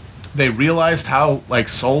realized how like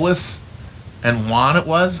soulless and wan it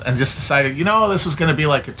was, and just decided, this was going to be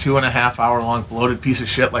like a 2.5 hour long bloated piece of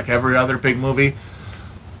shit like every other big movie.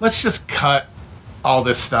 Let's just cut all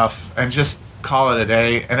this stuff and just call it a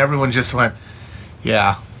day. And everyone just went,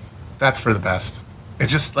 yeah, that's for the best. It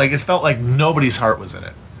just like, it felt like nobody's heart was in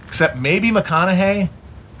it, except maybe McConaughey,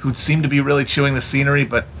 who seemed to be really chewing the scenery,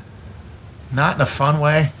 but not in a fun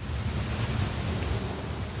way.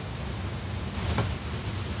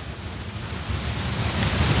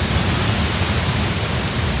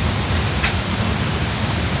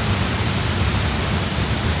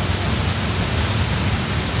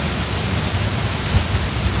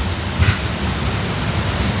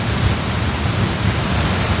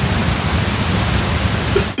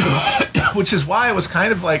 Which is why I was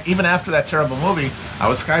kind of like, even after that terrible movie, I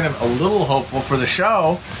was kind of a little hopeful for the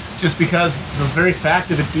show, just because the very fact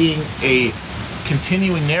of it being a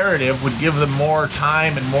continuing narrative would give them more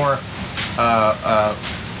time and more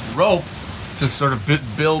rope to sort of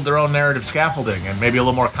build their own narrative scaffolding and maybe a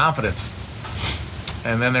little more confidence.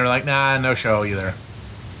 And then they were like, nah, no show either.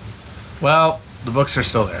 Well, the books are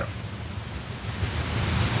still there.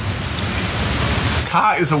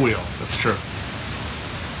 Ka is a wheel. That's true.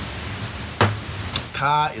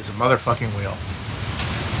 Ka is a motherfucking wheel.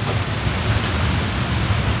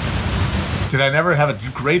 Did I never have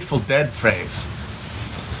a Grateful Dead phase?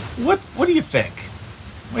 What do you think?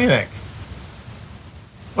 What do you think?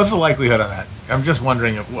 What's the likelihood of that? I'm just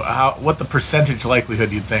wondering what the percentage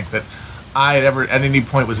likelihood you'd think that I ever at any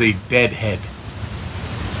point was a deadhead.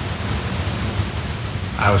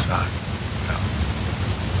 I was not.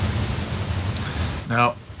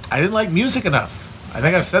 No, I didn't like music enough. I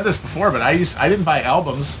think I've said this before, but I didn't buy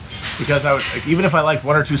albums because I would, like, even if I liked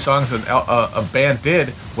one or two songs that a band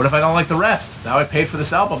did, what if I don't like the rest? Now I paid for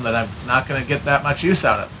this album that I'm not going to get that much use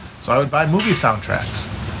out of. So I would buy movie soundtracks.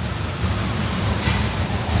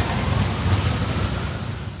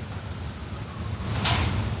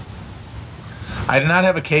 I did not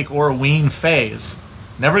have a Cake or a Ween phase.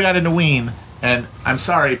 Never got into Ween, and I'm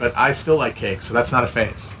sorry, but I still like Cake, so that's not a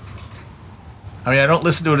phase. I mean, I don't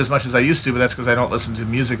listen to it as much as I used to, but that's because I don't listen to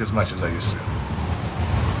music as much as I used to.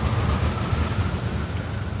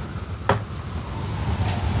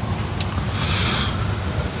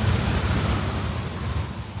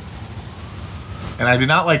 And I do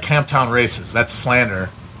not like Camptown Races. That's slander.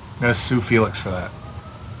 I'm going to sue Felix for that.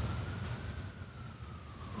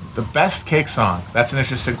 The best Cake song. That's an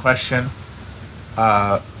interesting question.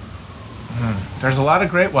 There's a lot of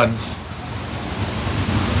great ones.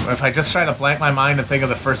 If I just try to blank my mind and think of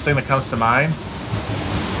the first thing that comes to mind,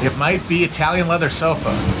 it might be Italian Leather Sofa.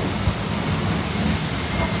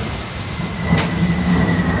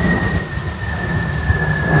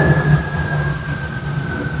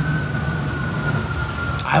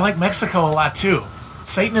 I like Mexico a lot too.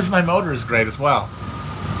 Satan Is My Motor is great as well.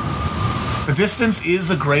 The Distance is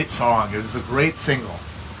a great song. It is a great single.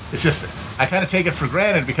 It's just, I kind of take it for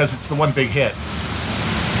granted because it's the one big hit.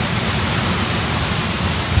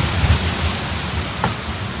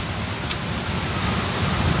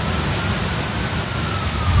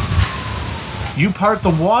 You Part the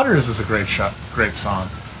Waters is a great song.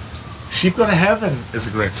 Sheep Go to Heaven is a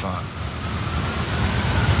great song.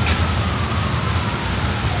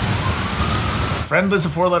 Friend is a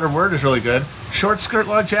four-letter word is really good. Short Skirt,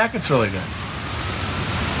 Long Jacket's really good.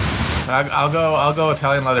 I'll go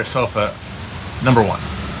Italian Leather Sofa, number one.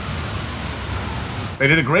 They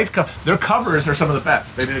did a great cover. Their covers are some of the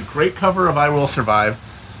best. They did a great cover of I Will Survive,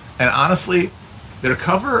 and honestly, their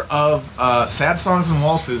cover of Sad Songs and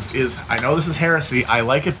Waltzes is, I know this is heresy, I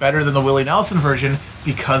like it better than the Willie Nelson version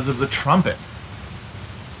because of the trumpet.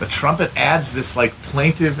 The trumpet adds this like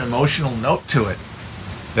plaintive, emotional note to it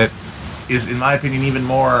that is, in my opinion, even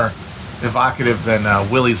more evocative than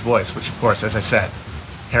Willie's voice, which, of course, as I said,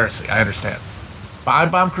 heresy, I understand.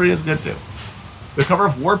 Bomb Korea is good too. The cover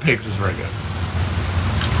of War Pigs is very good.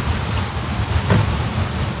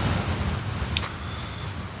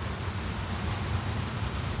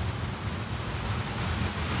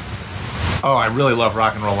 Oh, I really love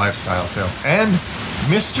Rock and Roll Lifestyle, too. And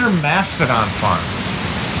Mr. Mastodon Farm.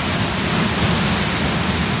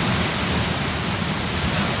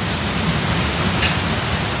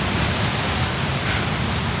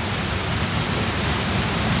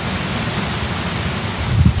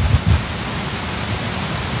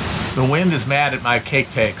 The Wind is mad at my Cake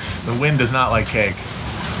takes. The Wind does not like Cake.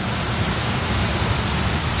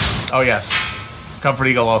 Oh, yes. Comfort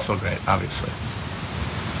Eagle also great, obviously.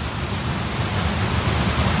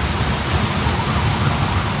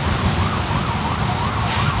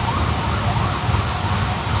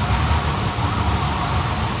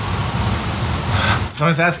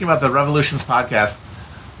 Someone's asking about the Revolutions podcast.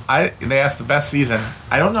 They asked the best season.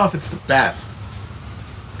 I don't know if it's the best,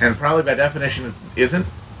 and probably by definition it isn't,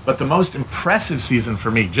 but the most impressive season for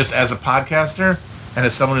me, just as a podcaster and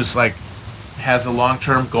as someone who's like has a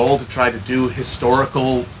long-term goal to try to do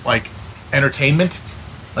historical like entertainment,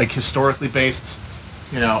 like historically based,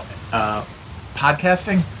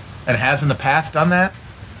 podcasting, and has in the past done that.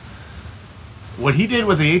 What he did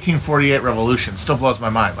with the 1848 Revolution still blows my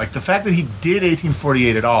mind. Like, the fact that he did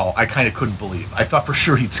 1848 at all, I kind of couldn't believe. I thought for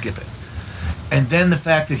sure he'd skip it. And then the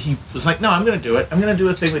fact that he was like, no, I'm going to do it. I'm going to do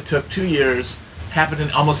a thing that took 2 years, happened in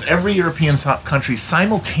almost every European country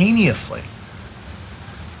simultaneously,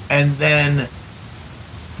 and then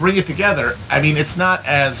bring it together. I mean, it's not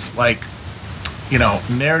as, like,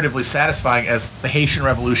 narratively satisfying as the Haitian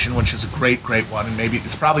Revolution, which is a great, great one, and maybe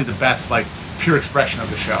it's probably the best, like, pure expression of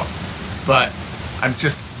the show. But I'm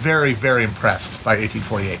just very, very impressed by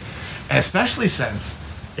 1848. And especially since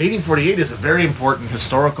 1848 is a very important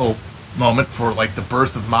historical moment for, like, the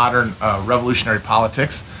birth of modern revolutionary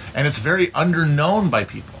politics. And it's very underknown by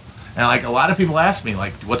people. And, like, a lot of people ask me,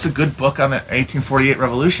 like, what's a good book on the 1848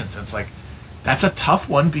 revolutions? And it's like, that's a tough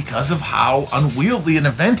one because of how unwieldy an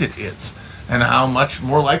event it is. And how much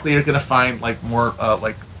more likely you're going to find, like, more,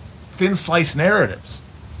 like, thin-sliced narratives.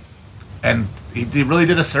 And he really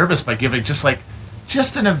did a service by giving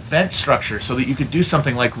just an event structure so that you could do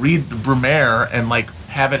something like read the Brumaire and, like,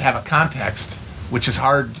 have it have a context, which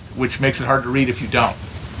makes it hard to read if you don't.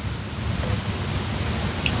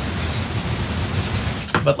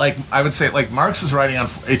 But like I would say, like Marx's writing on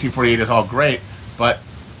 1848 is all great, but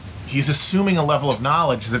he's assuming a level of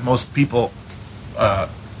knowledge that most people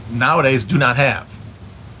nowadays do not have.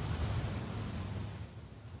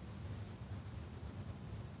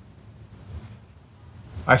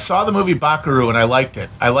 I saw the movie Bakaru and I liked it.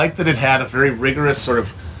 I liked that it had a very rigorous sort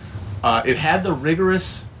of. It had the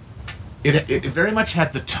rigorous. It very much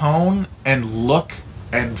had the tone and look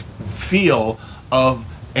and feel of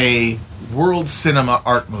a world cinema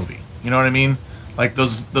art movie. You know what I mean? Like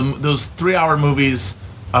those 3-hour movies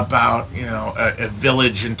about a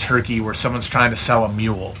village in Turkey where someone's trying to sell a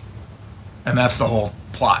mule, and that's the whole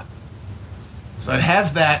plot. So it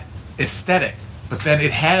has that aesthetic, but then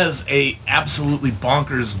it has a absolutely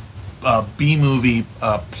bonkers B movie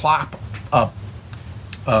pulp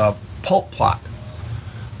plot,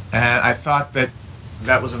 and I thought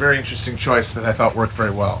that was a very interesting choice that I thought worked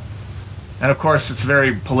very well. And of course, it's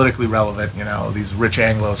very politically relevant. These rich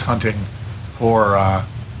Anglos hunting poor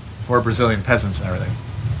Brazilian peasants and everything.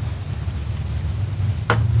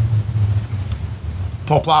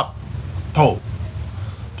 Po plop, po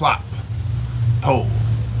plop, po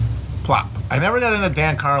plop. I never got into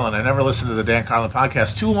Dan Carlin. I never listened to the Dan Carlin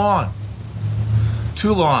podcast. Too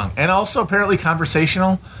long, and also apparently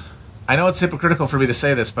conversational. I know it's hypocritical for me to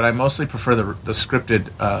say this, but I mostly prefer the scripted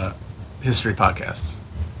history podcasts.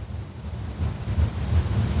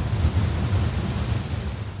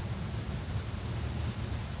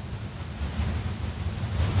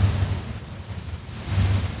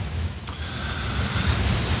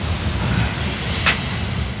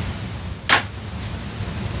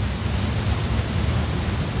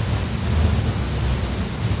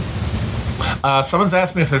 Someone's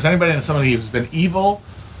asked me if there's somebody who's been evil,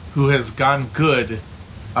 who has gone good,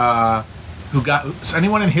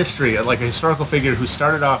 anyone in history, like a historical figure who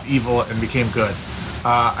started off evil and became good.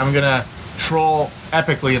 I'm gonna troll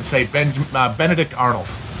epically and say Benedict Arnold.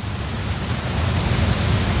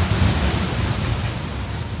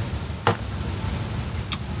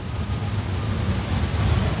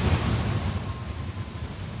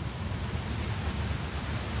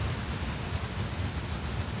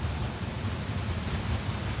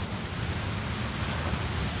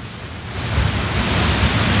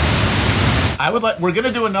 We're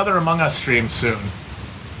gonna do another Among Us stream soon.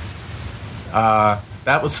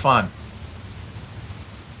 That was fun.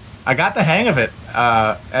 I got the hang of it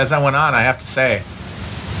as I went on, I have to say.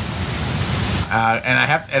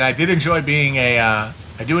 And I did enjoy being I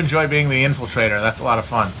do enjoy being the infiltrator. That's a lot of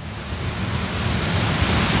fun.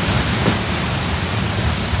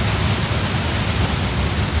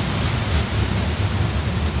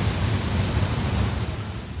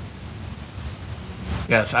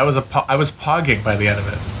 Yes, I was pogging by the end of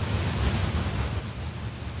it.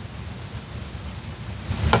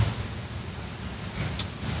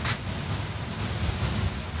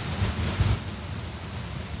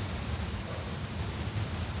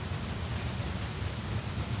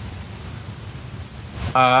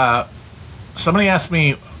 Somebody asked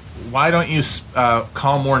me, why don't you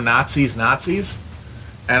call more Nazis Nazis?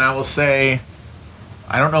 And I will say,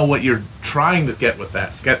 I don't know what you're trying to get with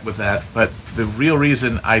that, but the real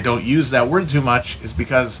reason I don't use that word too much is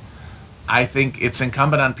because I think it's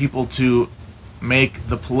incumbent on people to make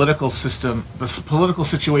the political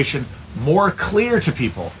situation more clear to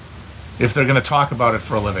people if they're going to talk about it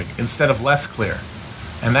for a living, instead of less clear.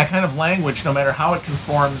 And that kind of language, no matter how it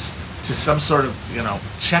conforms to some sort of,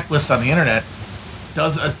 checklist on the internet,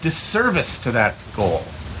 does a disservice to that goal.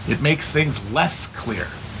 It makes things less clear.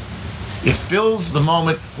 It fills the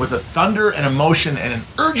moment with a thunder and emotion and an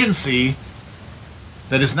urgency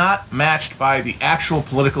that is not matched by the actual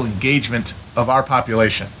political engagement of our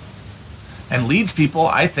population, and leads people,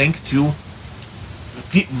 I think, to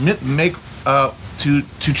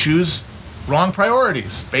choose wrong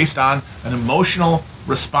priorities based on an emotional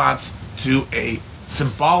response to a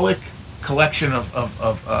symbolic collection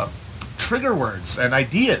of trigger words and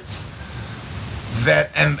ideas.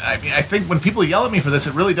 I think when people yell at me for this,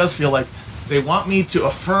 it really does feel like they want me to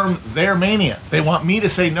affirm their mania. They want me to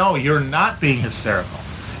say, no, you're not being hysterical.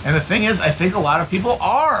 And the thing is, I think a lot of people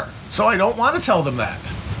are. So I don't want to tell them that.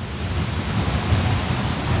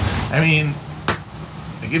 I mean,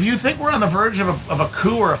 if you think we're on the verge of a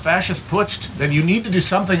coup or a fascist putsch, then you need to do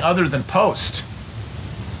something other than post.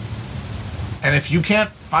 And if you can't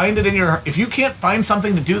find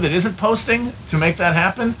something to do that isn't posting to make that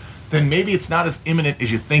happen, then maybe it's not as imminent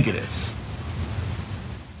as you think it is.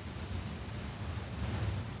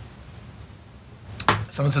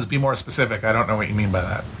 Someone says, be more specific. I don't know what you mean by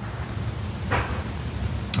that.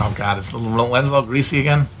 Oh, God, is the lens all greasy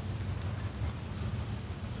again?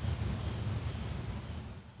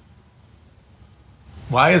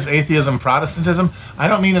 Why is atheism Protestantism? I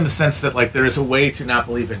don't mean in the sense that, like, there is a way to not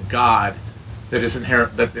believe in God that is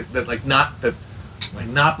inherent,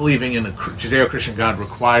 not believing in a Judeo-Christian God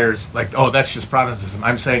requires, like, oh, that's just Protestantism.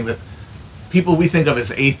 I'm saying that people we think of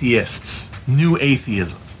as atheists, new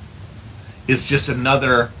atheism, is just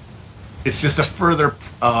it's just a further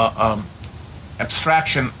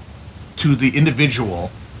abstraction to the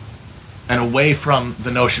individual and away from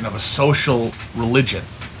the notion of a social religion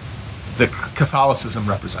that Catholicism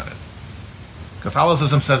represented.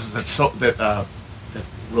 Catholicism says that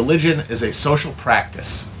religion is a social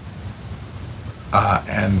practice,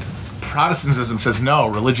 and Protestantism says no,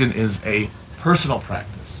 religion is a personal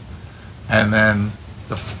practice. And then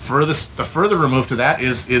the further removed to that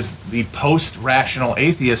is the post-rational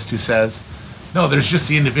atheist who says, no, there's just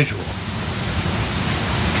the individual.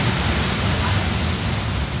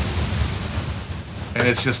 And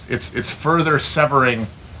it's further severing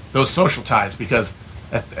those social ties, because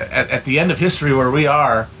at the end of history where we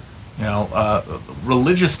are,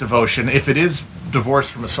 religious devotion, if it is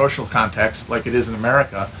divorced from a social context like it is in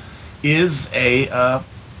America, is a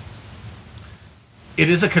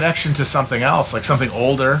connection to something else, like something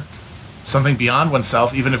older, something beyond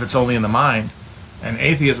oneself, even if it's only in the mind. And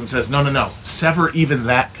atheism says, no, sever even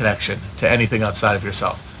that connection to anything outside of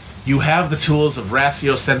yourself. You have the tools of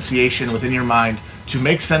ratiosensation within your mind to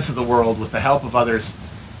make sense of the world with the help of others,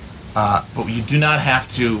 but you do not have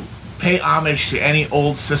to pay homage to any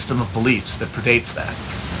old system of beliefs that predates that.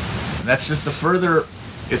 And that's just the further,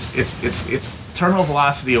 it's terminal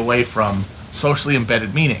velocity away from socially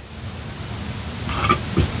embedded meaning.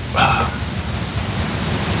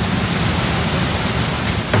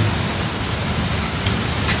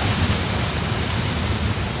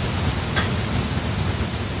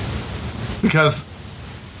 Because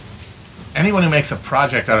anyone who makes a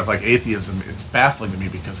project out of like atheism, it's baffling to me,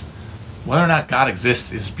 because whether or not God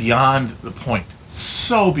exists is beyond the point.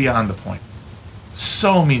 So beyond the point.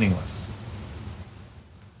 So meaningless.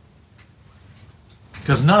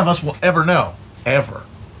 Because none of us will ever know. Ever.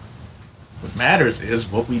 What matters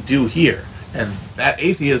is what we do here. And that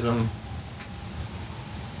atheism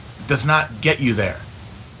does not get you there.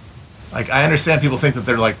 Like, I understand people think that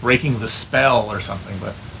they're like breaking the spell or something,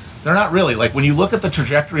 but they're not really. Like, when you look at the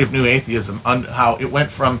trajectory of new atheism, how it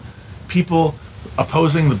went from people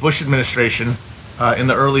opposing the Bush administration in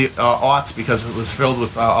the early aughts because it was filled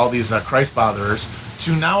with all these Christ botherers,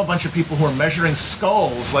 to now a bunch of people who are measuring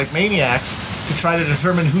skulls like maniacs to try to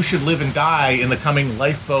determine who should live and die in the coming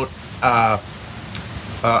lifeboat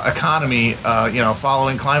economy,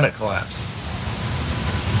 following climate collapse.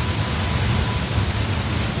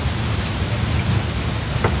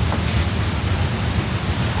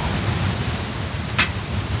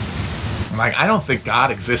 Like, I don't think God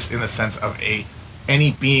exists in the sense of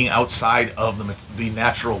any being outside of the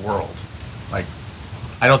natural world. Like,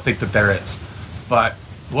 I don't think that there is. But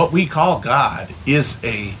what we call God is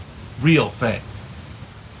a real thing.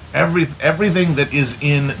 Everything that is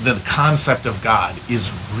in the concept of God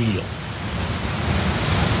is real.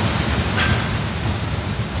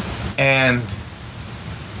 And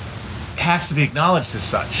has to be acknowledged as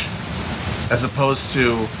such, as opposed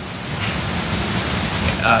to,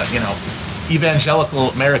 evangelical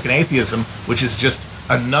American atheism, which is just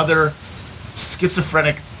another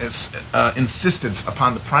schizophrenic insistence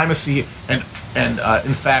upon the primacy and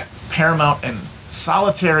in fact paramount and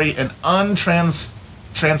solitary and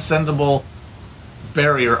transcendable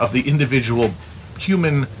barrier of the individual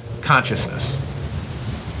human consciousness.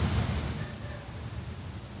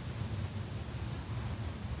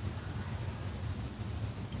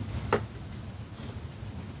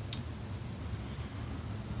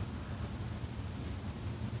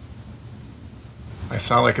 I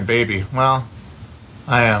sound like a baby. Well,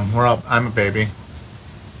 I am. I'm a baby.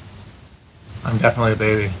 I'm definitely a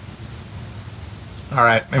baby. All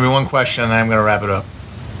right, maybe one question and then I'm going to wrap it up.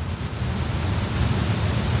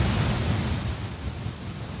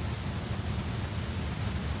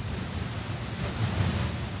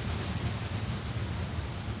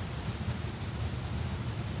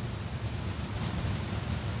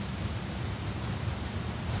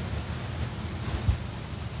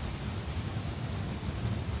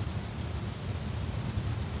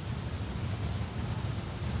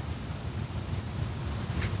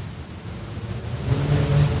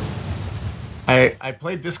 I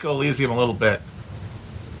played Disco Elysium a little bit,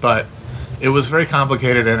 but it was very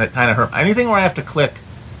complicated and it kind of hurt. Anything where I have to click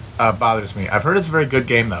bothers me. I've heard it's a very good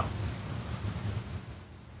game, though.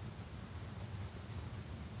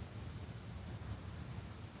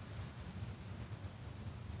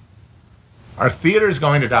 Are theaters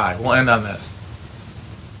going to die? We'll end on this.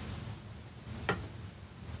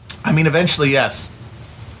 I mean, eventually, yes.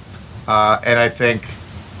 And I think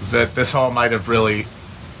that this all might have really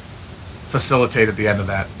facilitated the end of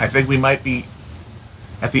that. I think we might be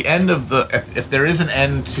at the end of if there is an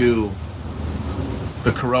end to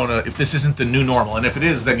the corona, if this isn't the new normal, and if it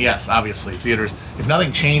is, then yes, obviously, theaters, if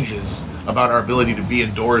nothing changes about our ability to be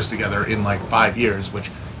indoors together in like 5 years, which,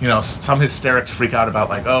 some hysterics freak out about,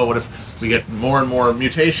 like, oh, what if we get more and more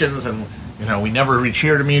mutations and, we never reach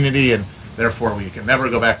herd immunity and therefore we can never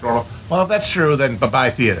go back to normal. Well, if that's true, then bye-bye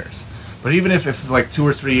theaters. But even if like 2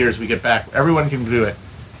 or 3 years we get back, everyone can do it.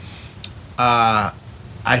 I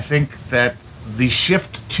think that the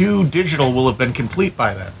shift to digital will have been complete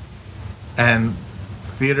by then. And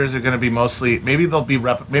theaters are going to be mostly, maybe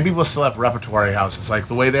we'll still have repertory houses like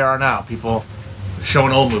the way they are now, people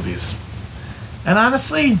showing old movies. And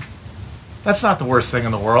honestly, that's not the worst thing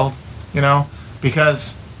in the world,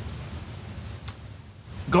 because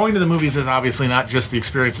going to the movies is obviously not just the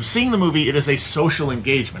experience of seeing the movie, it is a social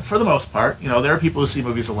engagement for the most part. There are people who see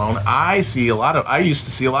movies alone. I used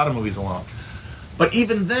to see a lot of movies alone. But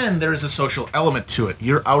even then, there is a social element to it.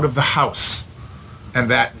 You're out of the house. And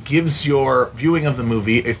that gives your viewing of the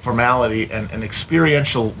movie a formality and an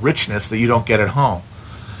experiential richness that you don't get at home.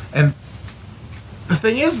 And the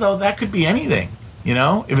thing is, though, that could be anything.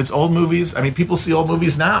 If it's old movies, I mean, people see old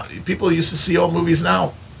movies now. People used to see old movies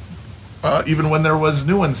now, even when there was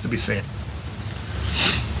new ones to be seen.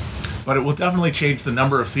 But it will definitely change the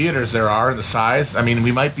number of theaters there are and the size. I mean,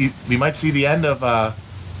 we might see the end of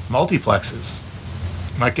multiplexes.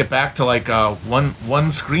 Might get back to like one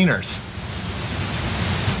screeners.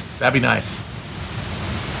 That'd be nice.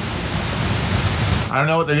 I don't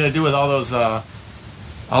know what they're gonna do with all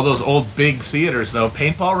those old big theaters though.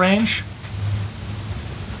 Paintball range,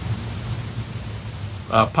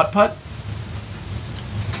 putt.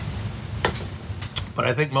 But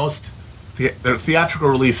I think most the theatrical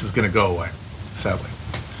release is gonna go away, sadly.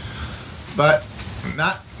 But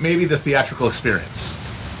not maybe the theatrical experience,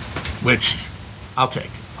 which I'll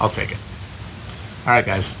take it. All right,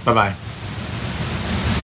 guys. Bye-bye.